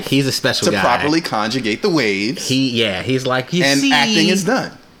of life. He's a special to guy. properly conjugate the waves. He's like you and see, acting is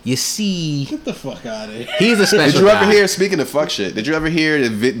done. You see, Get the fuck out of here. he's a special. Did you guy. ever hear? Speaking of fuck shit, did you ever hear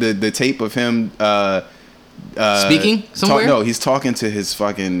the tape of him Speaking somewhere? No, he's talking to his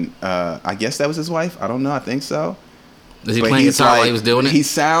fucking. I guess that was his wife. I don't know. I think so. Was he But playing he's guitar while like- he was doing it? He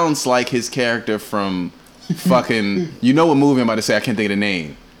sounds like his character from fucking. You know what movie I'm about to say? I can't think of the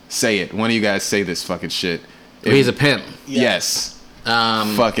name. Say it. One of you guys say this fucking shit. He's a pimp. Yes.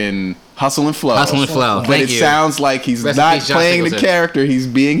 Um, Fucking Hustle and Flow. Hustle and Flow. But Thank it you. sounds like he's Rest in not peace, Josh playing the Singleton. character. He's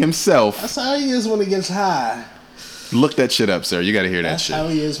being himself. That's how he is when he gets high. Look that shit up, sir. You got to hear that That's shit. how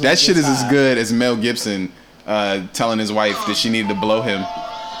he is when That he shit gets is as high. good as Mel Gibson telling his wife that she needed to blow him.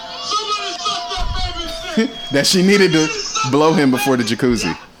 That she needed to blow him before the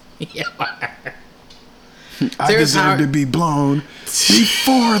jacuzzi. I Terrence deserve Howard- to be blown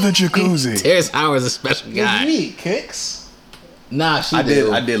before the jacuzzi. Terrence Howard's a special Does guy. he eat kicks? Nah, she I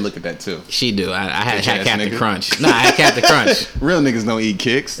do. did look at that too. She do. I had Bitch ass Captain nigga. Crunch. Nah, I had Captain Crunch. Real niggas don't eat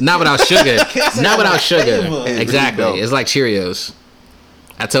kicks. Not without sugar. Not without sugar. flavor. It Exactly. really don't. It's like Cheerios.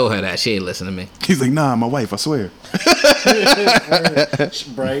 I told her that. She ain't listen to me. He's like, nah, my wife, I swear.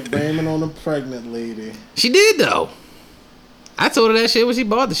 Bright blaming on a pregnant lady. She did though. I told her that shit when she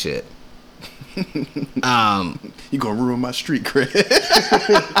bought the shit. You gonna ruin my street cred.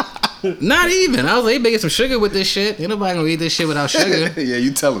 Not even. I was like, "Hey, get some sugar with this shit. Ain't nobody gonna eat this shit without sugar." Yeah,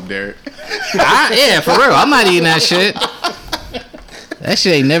 you tell him, Derek. Yeah, for real. I'm not eating that shit. That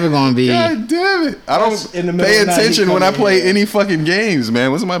shit ain't never gonna be. God damn it. I don't In the middle pay of the night, he attention when come I in play here. any fucking games,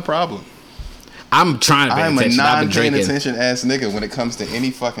 man. What's my problem? I'm trying to pay I'm a attention. I've been non-paying drinking. attention ass nigga when it comes to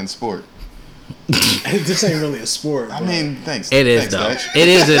any fucking sport. This ain't really a sport. I but mean, thanks. It is thanks, though. Dutch. It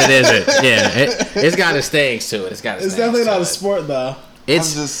is. It isn't. Yeah, it's got its things to it. It's got its. it's things definitely to not a it. sport though.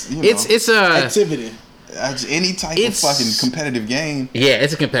 It's I'm just, you know. it's a Activity. Any type of It's- fucking competitive game. yeah.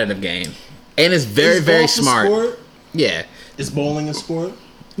 It's a competitive game, and it's very Is very golf a smart. sport? Yeah, Is bowling a sport?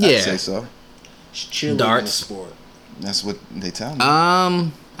 I'd yeah. say so. Is cheerleading Darts. a sport? That's what they tell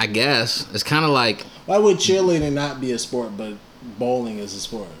me. I guess it's kind of like Why would cheerleading not be a sport, but bowling is a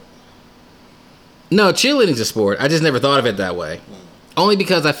sport? no cheerleading's a sport. I just never thought of it that way. Only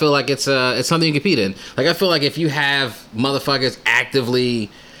because I feel like it's something you compete in. Like I feel like if you have motherfuckers actively,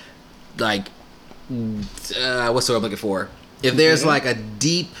 like, what's the word I'm looking for? If there's like a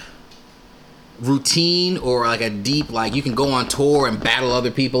deep routine or like a deep like you can go on tour and battle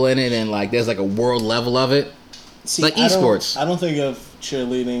other people in it and like there's like a world level of it. See, Like esports. I don't think of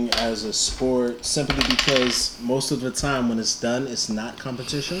cheerleading as a sport simply because most of the time when it's done, it's not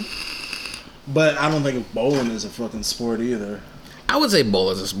competition. But I don't think of bowling as a fucking sport either. I would say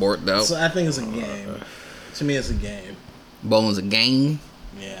bowling's a sport though. So I think it's a game. To me, it's a game. Bowling's a game.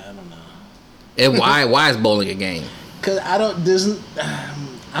 Yeah, I don't know. And why is bowling a game? Cause I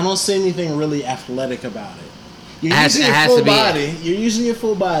don't see anything really athletic about it. You're It has- using it your has full to be- body. You're using your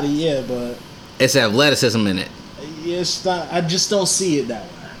full body, yeah, but It's athleticism in it. it's not. I just don't see it that way.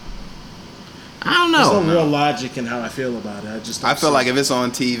 I don't There's know. no real logic in how I feel about it. I just. Don't I feel see like it. if it's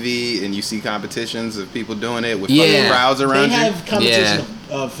on TV and you see competitions of people doing it with Yeah. fucking crowds They around you. have competition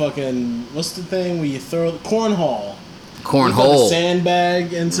Yeah. of fucking what's the thing where you throw cornhole. You put a Cornhole.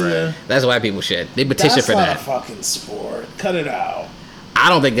 sandbag into. Right. That's white people shit. They petition That's for not that. a fucking sport. Cut it out. I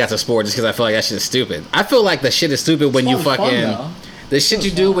don't think that's a sport just because I feel like that shit is stupid. I feel like the shit is stupid when you It's fun, fucking though. the shit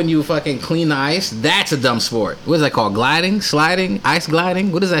you do when you fucking clean the ice. That's a dumb sport. What is that called? Gliding, sliding, ice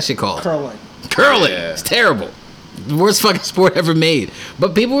gliding. What is that shit called? Curling. Curling. Yeah. It's terrible. The worst fucking sport ever made.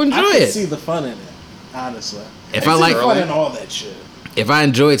 But people enjoy I can it. see the fun in it. Honestly. If I I see like, the fun in all that shit. if I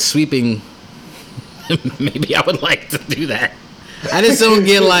enjoyed sweeping, maybe I would like to do that. I just don't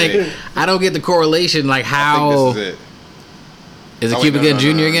get like I don't get the correlation like I how think this is it. is it Oh, wait, Cuba no, Gooding no, Jr.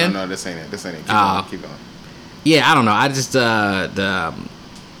 no, no, again? No, this ain't it. This ain't it. Keep Ah. going. Keep going. Yeah, I don't know. I just I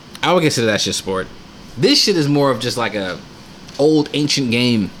would consider that shit sport. This shit is more of just like a old ancient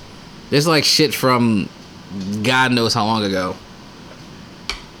game. There's like shit from God knows how long ago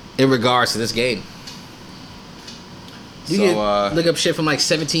in regards to this game. You So, can look up shit from like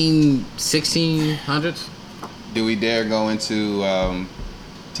 1600s. Do we dare go into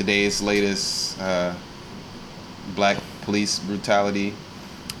today's latest Black police brutality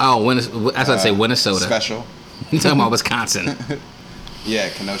Oh, that's what I say, Minnesota. special. You talking about Wisconsin? Yeah,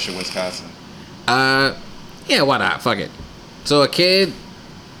 Kenosha, Wisconsin. Yeah, why not? Fuck it. So a kid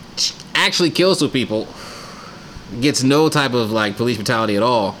actually kills two people, gets no type of like police brutality at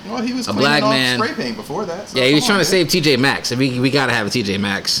all. Well, he was a cleaning black off man. spray paint before that. So Yeah, he was come trying on, to save TJ Maxx. And we gotta have a TJ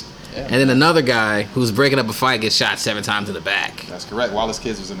Maxx. Yeah, and then another guy who's breaking up a fight gets shot 7 times in the back. That's correct. While his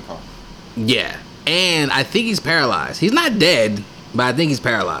kids was in the car. Yeah. And I think he's paralyzed. He's not dead, but I think he's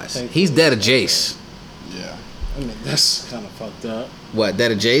paralyzed. He's dead of Jace. Yeah. I mean, that's kind of fucked up. What,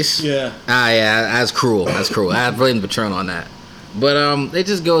 dead of Jace? Yeah. Yeah, that's cruel. That's cruel. I blame the Patron on that. But it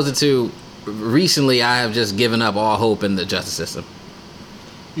just goes into, recently I have just given up all hope in the justice system.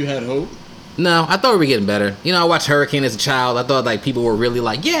 You had hope? No, I thought we were getting better. You know, I watched Hurricane as a child. I thought like people were really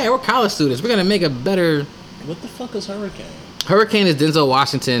like, yeah, we're college students. We're gonna make a better. What the fuck is Hurricane? Hurricane is Denzel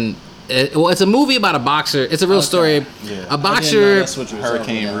Washington. Well, it's a movie about a boxer. It's a real story. Yeah. A I didn't know boxer. that's what you were talking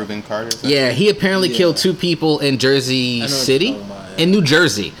Hurricane about. Reuben Carter. is that- Yeah, he apparently Yeah. killed 2 people in Jersey know what City, you're talking about, yeah. in New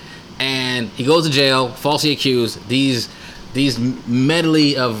Jersey, and he goes to jail, falsely accused. These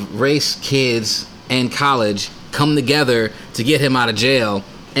medley of race kids and college come together to get him out of jail,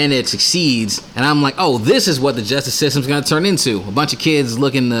 and it succeeds. And I'm like, oh, this is what the justice system's gonna turn into: a bunch of kids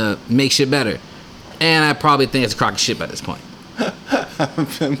looking to make shit better. And I probably think it's a crock of shit by this point.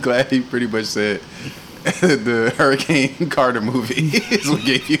 I'm glad he pretty much said the Hurricane Carter movie is what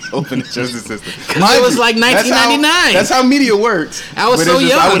gave you hope in the justice system. it was like 1999. That's how media works. I was But so it's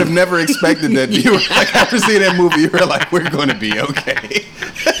just, young. I would have never expected that. You were like, after seeing that movie, you were like, we're going to be okay.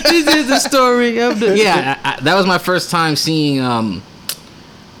 This is the story of the. Yeah, that was my first time seeing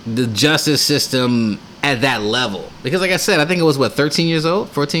the justice system at that level. Because, like I said, I think it was 13 years old,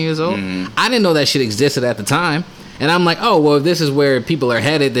 14 years old. Mm-hmm. I didn't know that shit existed at the time, and I'm like, oh well, if this is where people are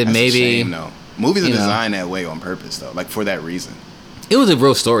headed, then That's maybe. a shame, though. Movies are you know. designed that way on purpose, though, like for that reason. It was a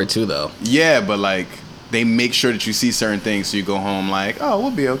real story too, though. Yeah, but like they make sure that you see certain things so you go home like, oh,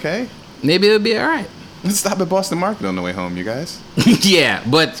 we'll be okay. Maybe it'll be all right. Let's stop at Boston Market on the way home, you guys. Yeah,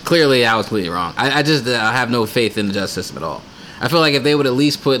 but clearly I was completely wrong. I just I have no faith in the justice system at all. I feel like if they would at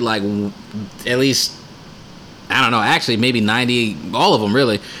least put like at least, I don't know, actually maybe 90, all of them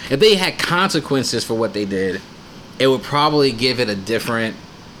really, if they had consequences for what they did, it would probably give it a different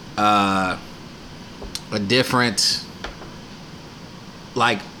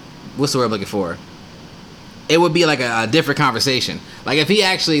like, what's the word I'm looking for? It would be like a different conversation. Like if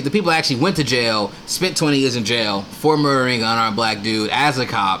the people actually went to jail, spent 20 years in jail for murdering an unarmed black dude as a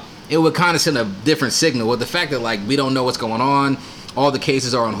cop, it would kind of send a different signal. With the fact that like we don't know what's going on, all the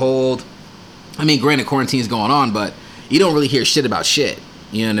cases are on hold. I mean, granted, quarantine's going on, but you don't really hear shit about shit.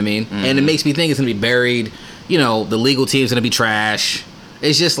 You know what I mean? Mm-hmm. And it makes me think it's gonna be buried. You know, the legal team's gonna be trash.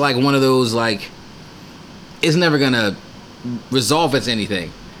 It's just like one of those like, it's never gonna resolve into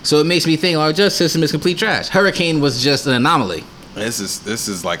anything. So it makes me think our justice system is complete trash. Hurricane was just an anomaly. This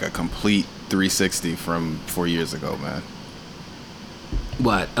is like a complete 360 from 4 years ago, man.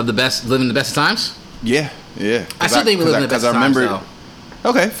 What, of the best, living the best of times? Yeah. I still think we live in the best of times, though.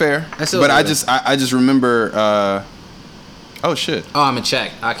 Okay, fair. I still but do. I just remember. Oh shit. Oh, I'm in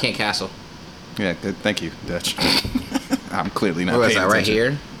check. I can't castle. Yeah. Good. Thank you, Dutch. I'm clearly not. Where was paying I? Right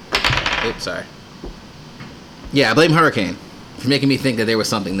attention. here. Oops, sorry. Yeah, I blame Hurricane for making me think that there was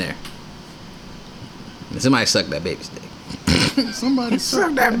something there. Somebody sucked that baby's dick. Somebody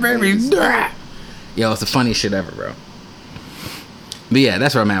suck that baby's dick. Yo, it's the funniest shit ever, bro. But yeah,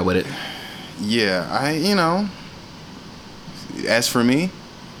 that's where I'm at with it. Yeah, as for me,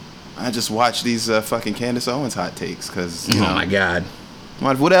 I just watch these fucking Candace Owens hot takes because Oh my god.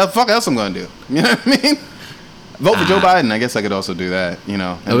 what the fuck else I'm gonna do? You know what I mean? Vote for Joe Biden. I guess I could also do that. You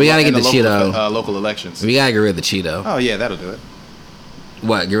know. We gotta get the local elections. We gotta get rid of the Cheeto. Oh yeah, that'll do it.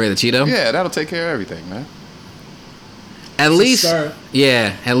 What? Get rid of the Cheeto? Yeah, that'll take care of everything, man. At least, start.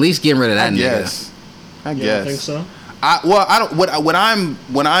 yeah. At least getting rid of that nigga. Yes. I You guess. don't think so? I don't.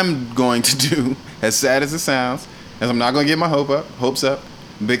 What I'm going to do, as sad as it sounds, is I'm not going to get my hopes up,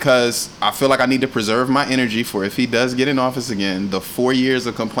 because I feel like I need to preserve my energy for if he does get in office again, the 4 years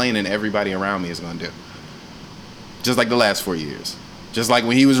of complaining everybody around me is going to do. Just like the last 4 years. Just like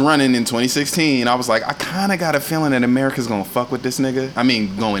when he was running in 2016, I was like, I kind of got a feeling that America's going to fuck with this nigga. I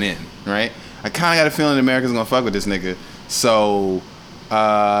mean, going in, right? I kind of got a feeling that America's going to fuck with this nigga. So,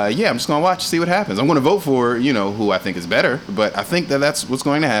 yeah, I'm just going to watch, see what happens. I'm going to vote for, who I think is better. But I think that that's what's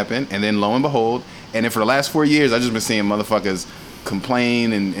going to happen. And then lo and behold, and then for the last 4 years, I've just been seeing motherfuckers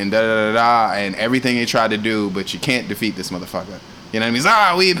complain and da-da-da-da and everything they tried to do, but you can't defeat this motherfucker. You know what I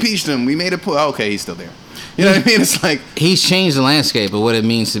mean? We impeached him. We made a pull. Okay, he's still there. You know what I mean? It's like... He's changed the landscape of what it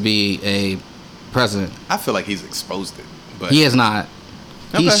means to be a president. I feel like he's exposed it, but He has not.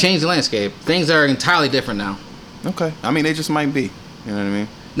 He's Okay. changed the landscape. Things are entirely different now. okay. I mean, they just might be. You know what I mean?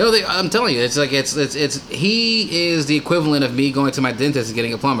 No, I'm telling you, it's like it's he is the equivalent of me going to my dentist and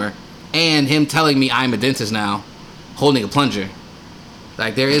getting a plumber, and him telling me I'm a dentist now, holding a plunger.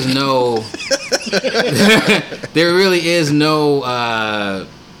 Like there is no, there really is no.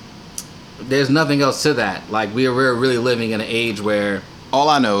 There's nothing else to that. Like we're really living in an age where All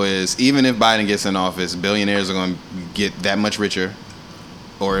I know is, even if Biden gets in office, billionaires are going to get that much richer.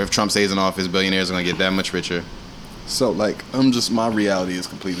 Or if Trump stays in office, billionaires are going to get that much richer. So, like, my reality is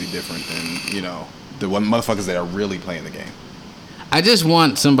completely different than, you know, the one motherfuckers that are really playing the game. I just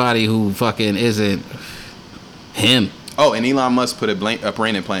want somebody who fucking isn't him. Oh, and Elon Musk put a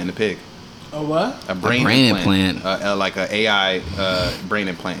brain implant in the pig. Oh, what? A brain implant. Like an AI brain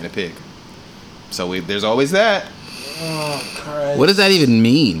implant in a pig. So there's always that. Oh, Christ. What does that even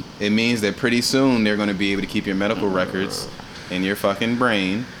mean? It means that pretty soon they're going to be able to keep your medical records in your fucking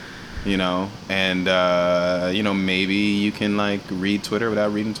brain, you know, and, you know, maybe you can, like, read Twitter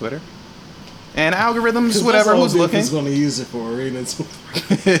without reading Twitter. And algorithms, whatever, who's looking. He's going to use it for reading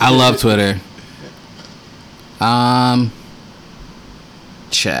Twitter. I love Twitter.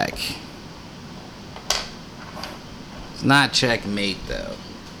 Check. It's not checkmate though.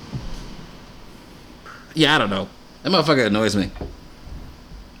 Yeah, I don't know. That motherfucker annoys me.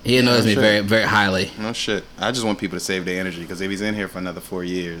 He annoys me sure. very, very highly. No shit. I just want people to save their energy, because if he's in here for another 4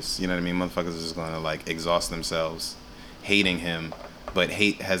 years, you know what I mean? Motherfuckers are just going to, like, exhaust themselves hating him. But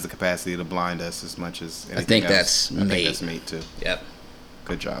hate has the capacity to blind us as much as anything think else. that's I think mate. that's mate, too. Yep.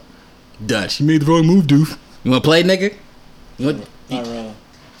 Good job. Dutch. You made the wrong move, dude. You want to play, nigga? You want? Not really.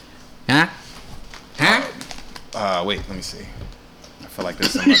 Huh? Huh? Wait, let me see. I feel like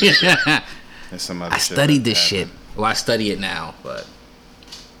there's some other shit. There's some other I shit studied that this shit. happened. Well, I study it now, but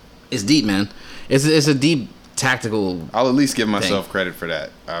it's deep, man. It's a deep tactical. I'll at least give myself credit for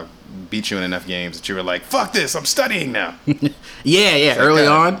that. I beat you in enough games that you were like, fuck this, I'm studying now. Yeah. It's like, Early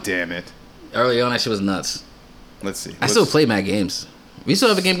God on, damn it. that shit was nuts. Let's see. I still play Mad games. We still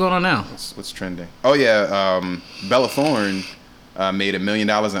have a game going on now. What's trending? Oh, yeah. Bella Thorne made $1 million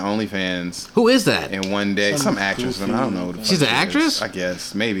in OnlyFans Who is that? in one day. Some actress. goofy- I don't know. Who the fuck She's an she is. actress? I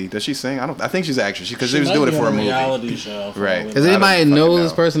guess. Maybe. Does she sing? I think she's an actress. Because She she was might doing it be for a on movie. reality show. for Right. all we Does know. I anybody don't know fucking who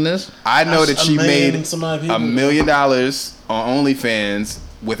this know. person is? I know that A she million made some odd people. $1 million on OnlyFans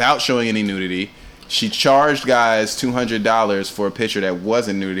without showing any nudity. She charged guys $200 for a picture that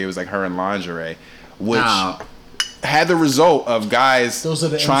wasn't nudity. It was like her in lingerie, which Nah. had the result of guys Those are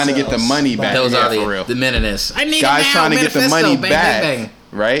the trying to get the incels. money back. Those Yeah, are for real. the meninists. I need Guys it now. trying to get the Manifesto. money Bang, back, bang, bang.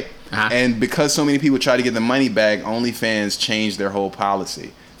 right? Uh-huh. And because so many people try to get the money back, OnlyFans changed their whole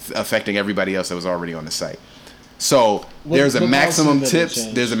policy, affecting everybody else that was already on the site. So there's a what maximum policy did they tips.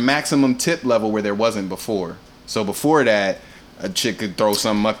 change? There's a maximum tip level where there wasn't before. So before that, a chick could throw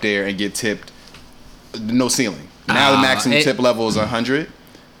something up there and get tipped, no ceiling. Now the maximum tip level is 100.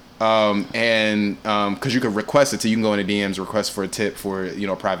 And because you could request it, so you can go into DMs, request for a tip for, you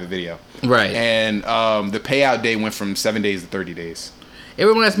know, a private video. Right. And the payout day went from 7 days to 30 days. It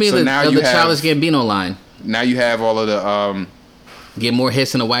reminds me So of now the you have- Childish Gambino line. Now you have all of the Get more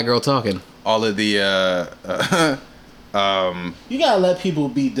hits than a white girl talking. You gotta let people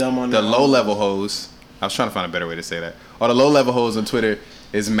be dumb on the their low own. level hoes. I was trying to find a better way to say that. All the low level hoes on Twitter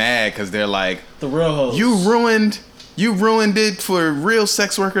is mad because they're like, The real hoes. you ruined it for real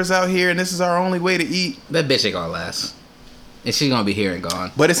sex workers out here, and this is our only way to eat. That bitch ain't gonna last. And she's gonna be here and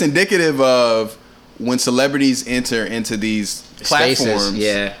gone. But it's indicative of when celebrities enter into these Spaces, platforms,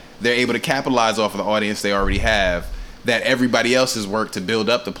 yeah. they're able to capitalize off of the audience they already have, that everybody else has worked to build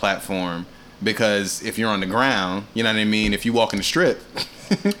up the platform. Because if you're on the ground, you know what I mean? If you walk in the strip,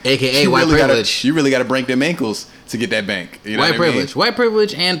 AKA you white really privilege. you really got to break them ankles to get that bank. You know White what I mean? privilege. White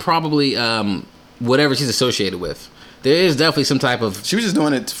privilege and probably whatever she's associated with. There is definitely some type of... She was just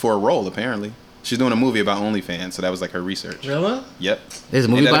doing it for a role, apparently. She's doing a movie about OnlyFans, so that was like her research. Really? Yep. There's a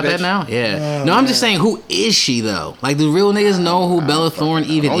movie Ain't about a that bitch? now? Yeah. Oh, no, I'm just man. saying, who is she, though? Like, do real niggas know who Bella Thorne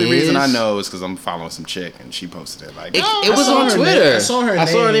even The only is? reason I know is because I'm following some chick and she posted it. Like, It I was saw on her Twitter. name- I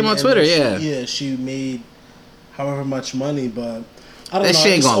saw her name on and Twitter, she- yeah. Yeah, she made however much money, but I don't That know. shit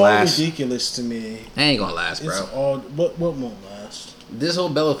ain't It's gonna all last. ridiculous to me. That ain't gonna last, It's bro. all what won't last. This whole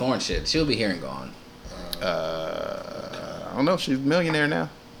Bella Thorne shit, she'll be here and gone. I don't know. She's a millionaire now.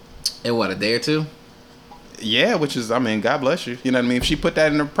 In what, a day or two? Yeah, which is, I mean, God bless you. You know what I mean? If she put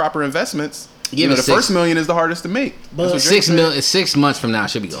that in the proper investments, Give you know, it the six- first million is the hardest to make. But That's what Drake said. 6 months from now,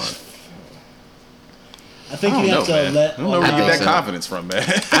 she'll be gone. I think I you don't have know, to man. let. I don't know where you I get think that so. confidence from, man.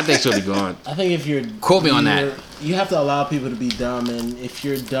 I think she'll be gone. I think if you're Quote me on that. You have to allow people to be dumb, and if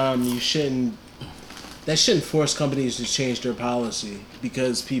you're dumb, you shouldn't that shouldn't force companies to change their policy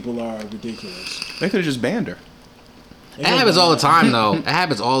because people are ridiculous. They could have just banned her. It happens all the time, though. It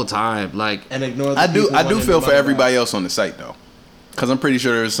happens all the time. Like, And ignore the I do people wanting feel the for money everybody back. else on the site though, because I'm pretty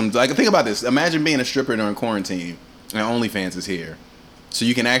sure there's some. Like, think about this. Imagine being a stripper during quarantine, and OnlyFans is here, so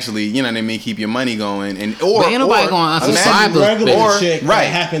you can actually, you know what I mean, keep your money going. And but ain't nobody going to unsubscribe Some those regular bitches. chick Right. that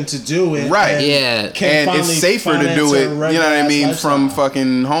happened to do it. Right. and Yeah. can and it's finally safer to finance do her it. You know what I regular-ass mean, from lifestyle.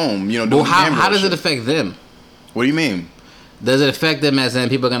 fucking home. You know, Well, doing how gambling does it shit. affect them? What do you mean? Does it affect them as in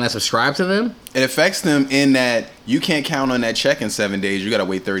people are going to subscribe to them? It affects them in that you can't count on that check in 7 days. You got to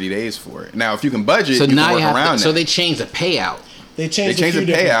wait 30 days for it. Now, if you can budget, So you now can you work have around to, that. so they changed the payout. They They changed changed a the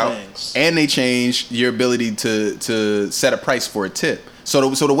few different payout, things. and they changed your ability to set a price for a tip. So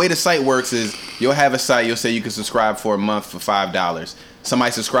the way the site works is you'll have a site. You'll say you can subscribe for a month for $5.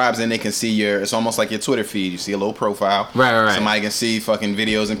 Somebody subscribes and they can see it's almost like your Twitter feed. You see a little profile. Right. Somebody can see fucking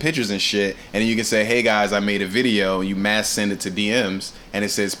videos and pictures and shit. And then you can say, hey guys, I made a video. You mass send it to DMs and it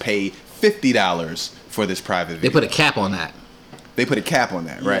says pay $50 for this private They video. put a cap on that. They put a cap on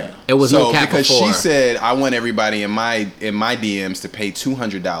that, right? Yeah. It was no cap because before. she said, I want everybody in my DMs to pay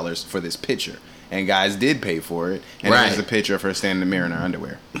 $200 for this picture. And guys did pay for it. And Right. there's a picture of her standing in the mirror in her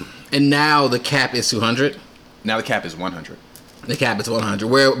underwear. And now the cap is 200. Now the cap is 100. The cap is 100,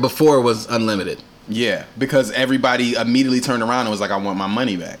 where before it was unlimited. Yeah, because everybody immediately turned around and was like, I want my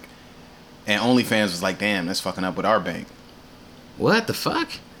money back. And OnlyFans was like, damn, that's fucking up with our bank. What the fuck?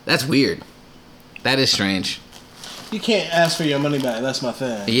 That's weird. That is strange. You can't ask for your money back. That's my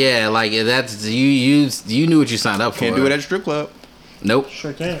thing. Yeah, like that's you knew what you signed up for. Can't do it at a strip club. Nope.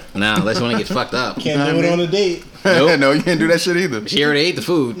 Sure can't. No, unless you want to get fucked up. Can't know do what it I on mean? a date. Nope. No, you can't do that shit either. She already ate the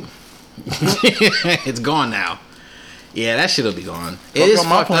food. It's gone now. Yeah, that shit'll be gone. It is my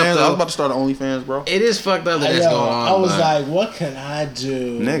fucked plans. up I was though. about to start an OnlyFans, bro. It is fucked up that that's Yo, going on. I was but- like, what can I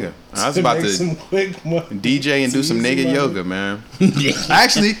do? Nigga, I was to about make to some quick money. DJ and do some Easy naked money. yoga, man. Yeah. I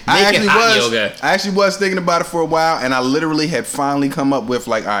Naked hot yoga. actually was thinking about it for a while, and I literally had finally come up with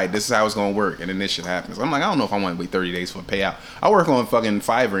like, all right, this is how it's gonna work, and then this shit happens. I'm like, I don't know if I want to wait 30 days for a payout. I work on fucking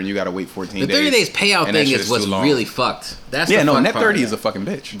Fiverr, and you gotta wait 14 The days. 30 days payout and that thing shit is what's too long. really fucked. That's Yeah, the no, fucked net part. 30 is a fucking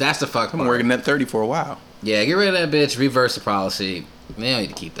bitch. That's the fucked I'm part. working net 30 for a while. Yeah, get rid of that bitch. Reverse the policy. They don't need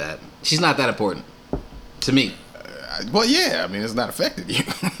to keep that. She's not that important to me. Well, yeah, I mean, it's not affected you.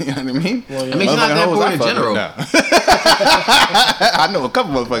 You know what I mean? Well, yeah. I mean, she's not that Motherfucking hoes I important in fuck general. with now. I know a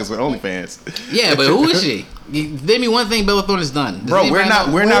couple motherfuckers with OnlyFans. Yeah, but who is she? Name me one thing Bella Thorne has done. Does Bro, anybody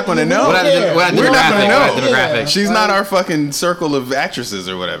know? we're not gonna know. What are the- what are the We're not gonna demographic? know. What are the demographic? She's not our fucking circle of actresses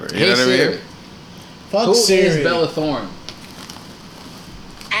or whatever. You Hey know what I Siri, mean? Fuck who Siri. is Bella Thorne?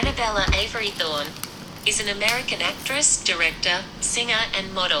 Annabella Avery Thorne is an American actress, director, singer,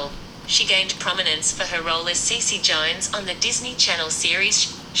 and model. She gained prominence for her role as Cece Jones on the Disney Channel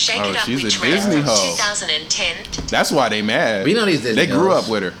series Shake Oh, It Up, she's a which ran Disney from hoe. 2010 to That's why they mad. We know these Disney They grew hoes. up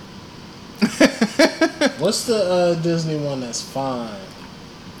with her. What's the Disney one that's fine?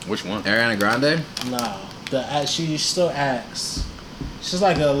 Which one? Ariana Grande? Nah, she still acts. She's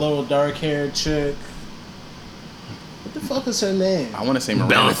like a little dark-haired chick. What the fuck is her name? I want to say Bella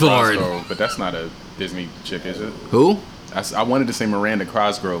Miranda Thorne. Cosgrove, but that's not a Disney chick, is it? Who? I wanted to say Miranda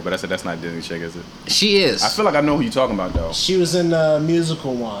Cosgrove, but I said that's not a Disney chick, is it? She is. I feel like I know who you're talking about, though. She was in the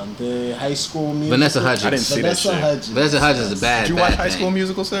musical one, the High School Musical. Vanessa Hudgens. I didn't see that Vanessa shit. Hudgens. Vanessa Hudgens is a bad, Did you bad watch High thing. School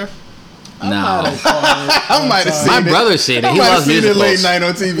Musical, sir? I No. I might have seen My it. brother's seen it. I He might have loves seen it musicals. late night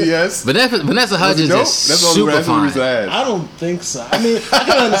on TBS. Vanessa Was Hudgens it dope? is That's all super that's the reason I fine. asked. I don't think so. I mean, I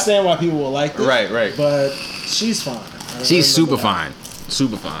can understand why people will like it. Right. But she's fine. I She's super remember that. fine.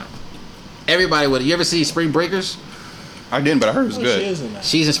 Super fine. Everybody would. You ever see Spring Breakers? I didn't, but I heard it was Oh, good. she is in that.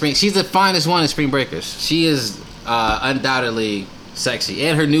 She's in Spring. She's the finest one in Spring Breakers. She is undoubtedly sexy,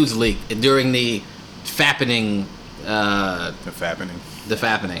 and her nudes leaked during the fappening. The fappening. The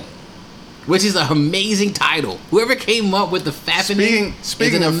fappening, which is an amazing title. Whoever came up with the fappening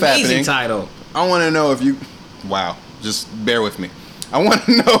Speaking is an of amazing fappening, title. I want to know if you. Wow, just bear with me. I want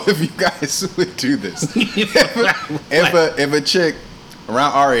to know if you guys would do this. if a chick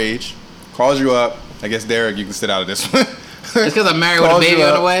around our age calls you up, I guess Derek, you can sit out of this one. It's because I'm married with a Calls you baby on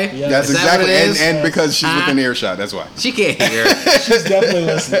up. the way. Yeah. That's Is that exactly, what it is? and because she's Huh? within earshot. That's why. She can't hear. She's definitely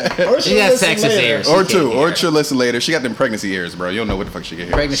listening. Or She she'll got listen Texas later. ears. Or She two, can't or hear. she'll listen later. She got them pregnancy ears, bro. You don't know what the fuck she can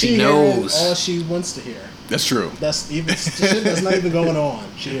hear. Pregnancy She knows. hears all she wants to hear. That's true. That's even shit that's not even going on.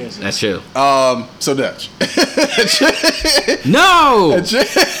 She hears it. That's true. So Dutch. No.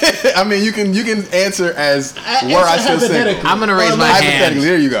 I mean, you can answer as Answer were I still single. hypothetically. I'm gonna raise Or my like- hand. Hypothetically,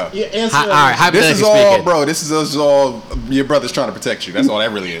 there you go. Yeah, answer. All right. This Hypothetically is all, speaking. bro. This is all your brother's trying to protect you. That's all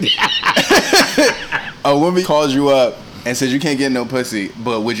that really is. A woman calls you up and says you can't get no pussy,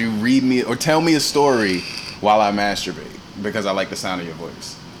 but would you read me or tell me a story while I masturbate because I like the sound of your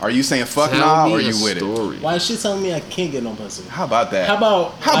voice? Are you saying fuck nah or are you with it? Why is she telling me I can't get no pussy? How about that? How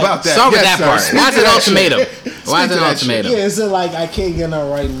about that? Start with that sir. part. Speak Why is to it that ultimatum? shit. Why is Speak it to that ultimatum? Yeah, is it like I can't get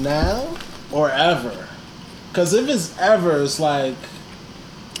no right now or ever? Because if it's ever, it's like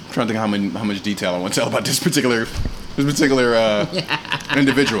I'm trying to think how much detail I want to tell about this particular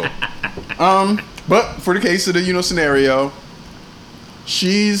individual. But for the case of the scenario,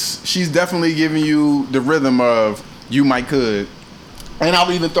 she's definitely giving you the rhythm of you might could, and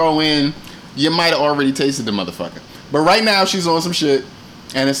I'll even throw in you might have already tasted the motherfucker. But right now she's on some shit,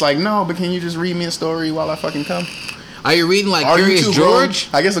 and it's like no, but can you just read me a story while I fucking come? Are you reading like Are you Curious too George?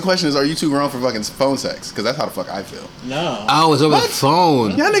 grown? I guess the question is, are you too grown for fucking phone sex? Because that's how the fuck I feel. no. Oh, it's over the What?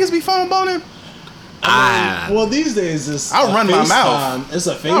 phone. Y'all niggas be phone boning? Well, these days it's I'll a run my FaceTime. mouth. It's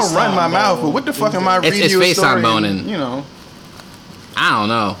a FaceTime. I'll run my mouth, but what the fuck am I reading It's you a FaceTime story? boning. I don't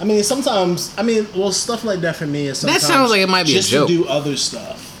know. I mean, sometimes. Stuff like that for me is sometimes. That sounds like it might be a just joke. to do other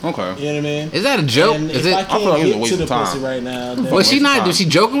stuff. Okay. You know what I mean? Is that a joke? And Is if it? I feel can't like it's a get waste to the of time. pussy right now, then Was she waste of not? time. Was she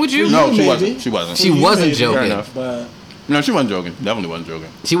joking with you? No, she Maybe. wasn't. She wasn't. She wasn't Maybe. joking. Fair enough. But No, she wasn't joking. Definitely wasn't joking.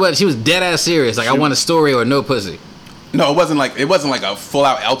 She was dead ass serious. Like I want a story or no pussy. No, it wasn't like a full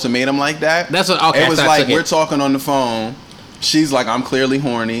out ultimatum like that. That's what. Okay, It was so I like took it. we're talking on the phone. She's like, I'm clearly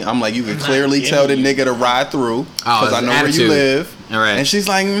horny. I'm like, you can clearly tell the nigga to ride through because it's I know where attitude. you live. All right. And she's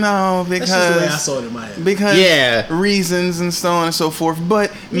like, no, that's just the way I because saw it in my head. Yeah. reasons and so on and so forth.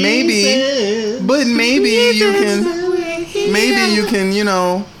 But maybe you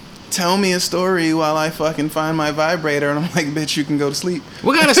can tell me a story while I fucking find my vibrator. And I'm like, bitch, you can go to sleep.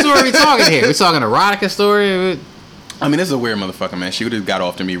 What kind of story we talking here? We talking erotica story? I mean, this is a weird motherfucker, man. She would have got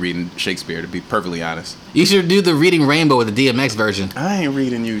off to me reading Shakespeare, to be perfectly honest. You should do the Reading Rainbow with the DMX version. I ain't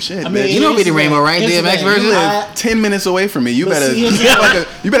reading you shit, I mean, bitch. You know here's Reading the Rainbow, thing. right? Here's the DMX thing. version? You live 10 minutes away from me. You But better see, here's the thing.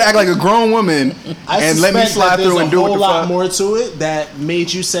 you better act like a grown woman I and let me suspect slide that through there's and do a what whole the lot fuck. more to it that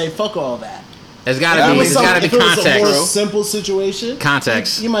made you say fuck all that. There's I gotta be. mean, There's gotta be If it was a more context. simple situation,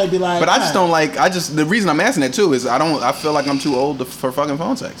 Context. you might be like, But I just "Alright." don't like. The reason I'm asking that too is I feel like I'm too old for fucking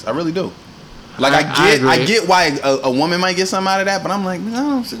phone sex. I really do. Like I agree. I get why a woman might get something out of that, but I'm like,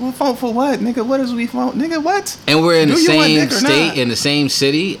 no, phone for what, nigga? What is we phone, nigga? What? And we're in the Do you want same dick or state, not? in the same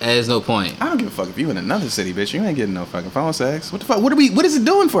city. There's no point. I don't give a fuck if you in another city, bitch. You ain't getting no fucking phone sex. What the fuck? What is it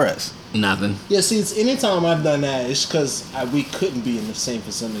doing for us? Nothing. Yeah, see, it's anytime I've done that, it's because we couldn't be in the same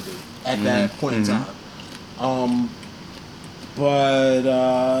vicinity at that point in time.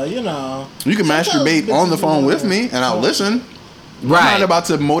 But You can sometimes masturbate on the bitches phone be with me, and I'll listen. I'm Right. not about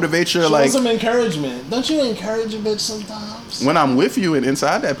to motivate you show like some encouragement. Don't you encourage a bitch sometimes? when I'm with you and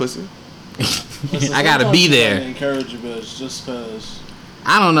inside that pussy. Listen, I gotta sometimes be you there. gotta encourage a bitch just because.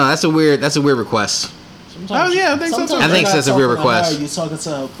 I don't know. That's a weird request. Oh, yeah, I think so, too. I think that's a weird request. You're talking to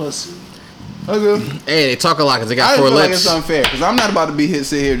her pussy. Okay. Hey, they talk a lot because they got I four feel like lips. it's unfair because I'm not about to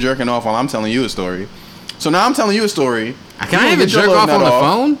sit here jerking off while I'm telling you a story. So now I'm telling you a story. Can I even jerk off on the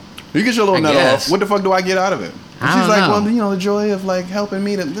phone? You get your little I nut guess. off. What the fuck do I get out of it? And I she's don't like, know. well, the joy of like helping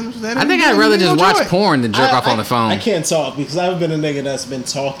me to. I think I'd rather just watch porn than jerk off on the phone. I can't talk because I've been a nigga that's been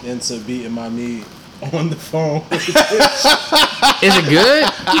talked into beating my meat on the phone. Is it good?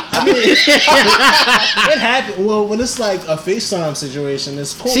 It happened. Well, when it's like a FaceTime situation,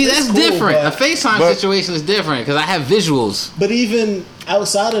 it's cool. See, it's that's cool, different. A but- FaceTime but- situation is different because I have visuals. But even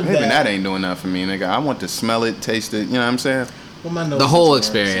outside of Even that, that ain't doing nothing for me, nigga. I want to smell it, taste it. You know what I'm saying? well, my nose The whole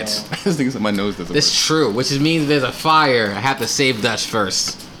doesn't work, experience. so- This nigga said my nose doesn't That's true, which means there's a fire. I have to save Dutch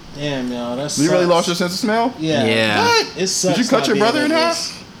first. Damn, yo, that's. work. You really lost your sense of smell? Yeah. Yeah. What? It sucks. Did you cut not your being brother in able to-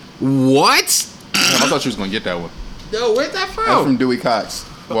 half? What? Damn, I thought you was gonna get that one. No, where's that That's from? from Dewey Cox.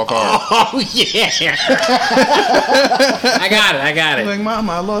 Walk hard. Oh yeah. I got it. Like,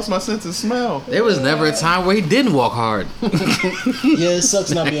 mama, I lost my sense of smell. There was never a time where he didn't walk hard. Yeah, it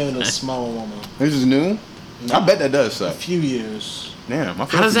sucks not being able to smell a woman. This is new. I bet that does A suck. few years. Damn, I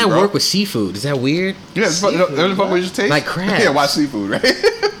feel How does for you, that bro. work with seafood? Is that weird? Yeah, it's fuck, Seafood, there's a fuck what? with your taste. Like crabs. Yeah, watch seafood, right?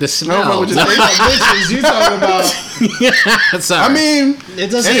 The smell. fuck with your taste. Bitches, you talking about? Sorry. I mean, It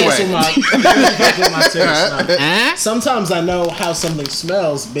doesn't Anyway. answer my. It doesn't fuck with my taste. No. Eh? Sometimes I know how something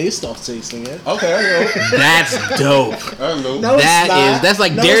smells based off tasting it. okay, That's dope. I know. No, it's not. That's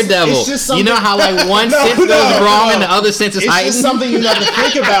like No, it's- Daredevil. it's just You know something- how like one No, sense goes no, wrong no. and the other sense is It's heightened? just something you have to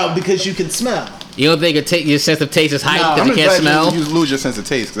think about because you can smell. You don't think your sense of taste is heightened No. because I'm you just can't glad smell? you lose your sense of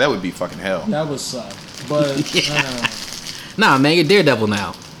taste because that would be fucking hell. That would suck. But Nah, man, you're Daredevil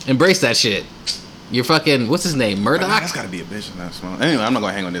now. Embrace that shit. You're fucking, what's his name? Murdoch? That's gotta be a bitch in that smell. Anyway, I'm not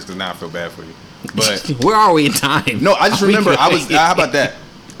gonna hang on this because now I feel bad for you. But Where are we in time? no, I just Are we remember good? how about that?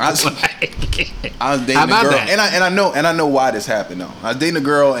 I was dating How a about girl, that? and I know why this happened though. I was dating a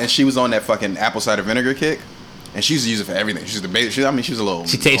girl, and she was on that fucking apple cider vinegar kick, and she used to use it for everything. She's the basic. She was a little.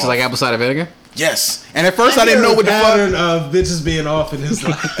 She tastes like apple cider vinegar. Yes, and at first I didn't know what the fuck. pattern of bitches being off in his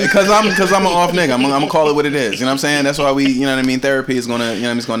life. Because I'm an off nigga. I'm gonna call it what it is. You know what I'm saying? That's why we, you know what I mean. Therapy is gonna, you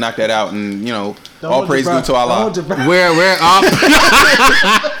know, it's gonna knock that out, and you know, all praise due to Allah. We're all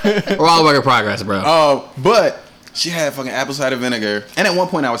we're all work in progress, bro. But she had fucking apple cider vinegar, and at one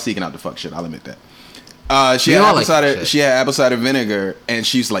point I was seeking out the fuck shit. I'll admit that. She We had all apple like cider. that shit. She had apple cider vinegar, and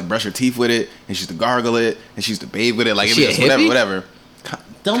she used to like brush her teeth with it, and she used to gargle it, and she used to bathe with it, like it She was a just hippie? whatever.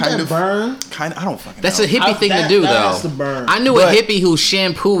 Don't that burn? Kind of. I don't fucking. That's know. a hippie thing to do, that though. has to burn. I knew But- a hippie whose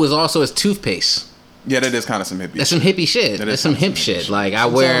shampoo was also his toothpaste. Yeah, that is kind of some hippie. That's some hippie shit. That That's is some kinda hip some shit. hippie Like I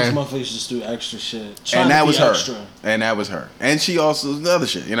Sometimes wear. motherfuckers just do extra shit. And that was her. Extra. And that was her. And she also the other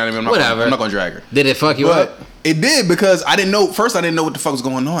shit. You know what I mean? Whatever. I'm not gonna drag her. Did it fuck you But up? it did because I didn't know. First, I didn't know what the fuck was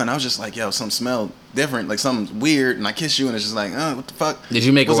going on. I was just like, yo, something smelled different, like something's weird. And I kiss you, and it's just like, what the fuck? Did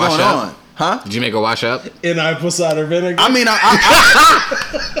you make her What's wash going up? on? Huh? Did you make her wash up? In apple cider vinegar. I mean, I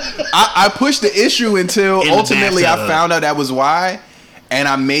pushed the issue until In the ultimately I bathtub. found out that was why. And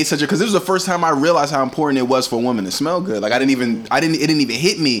I made such a, because this was the first time I realized how important it was for a woman to smell good. Like it didn't even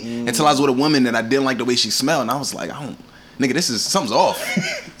hit me until I was with a woman that I didn't like the way she smelled. And I was like, nigga, something's off.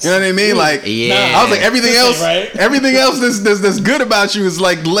 You know what I mean? Like, Yeah. I was like, everything This else, ain't right. everything else that's good about you is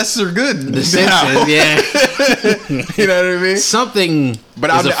like lesser good. The senses, yeah. You know what I mean? Something But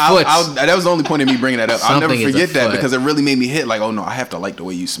is afoot. that was the only point of me bringing that up. I'll never Something is forget that afoot. because it really made me hit like, oh no, I have to like the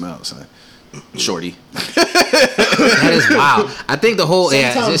way you smell, son. Shorty. That is wild. I think the whole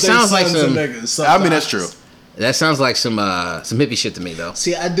it Sometimes they sounds like sons some. and niggas, I mean, that's sometimes. true. That sounds like some hippie shit to me though.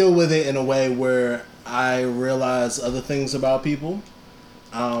 See, I deal with it in a way where I realize other things about people.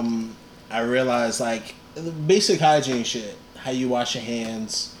 I realize like the basic hygiene shit, how you wash your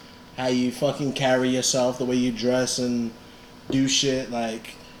hands, how you fucking carry yourself, the way you dress and do shit.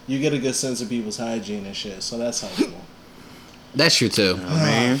 Like you get a good sense of people's hygiene and shit, so that's helpful. That's true too.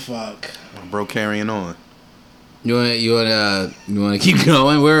 man. Oh, fuck. Bro, carrying on. You want to keep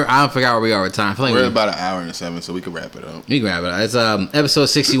going? I forgot where we are with time. I feel like We're we about an hour and 7, so we could wrap it up. can grab it. It's episode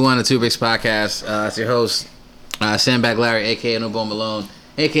 61 of Two Bricks Podcast. It's your host, Sandbag Larry, aka No Bone Malone,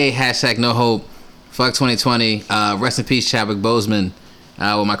 aka hashtag No Hope. Fuck 2020. Rest in peace, Chadwick Boseman.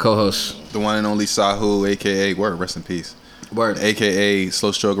 With my co-host. The one and only Sahu, aka Word, rest in peace. Word. AKA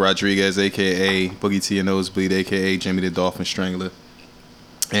Slow Stroke Rodriguez, aka Boogie T and Nosebleed, aka Jimmy the Dolphin Strangler.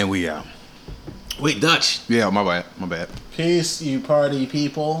 And we out. Wait, Dutch. Yeah, my bad. Peace, you party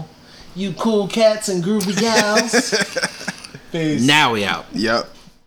people. You cool cats and groovy gals. Peace. Now we out. Yep.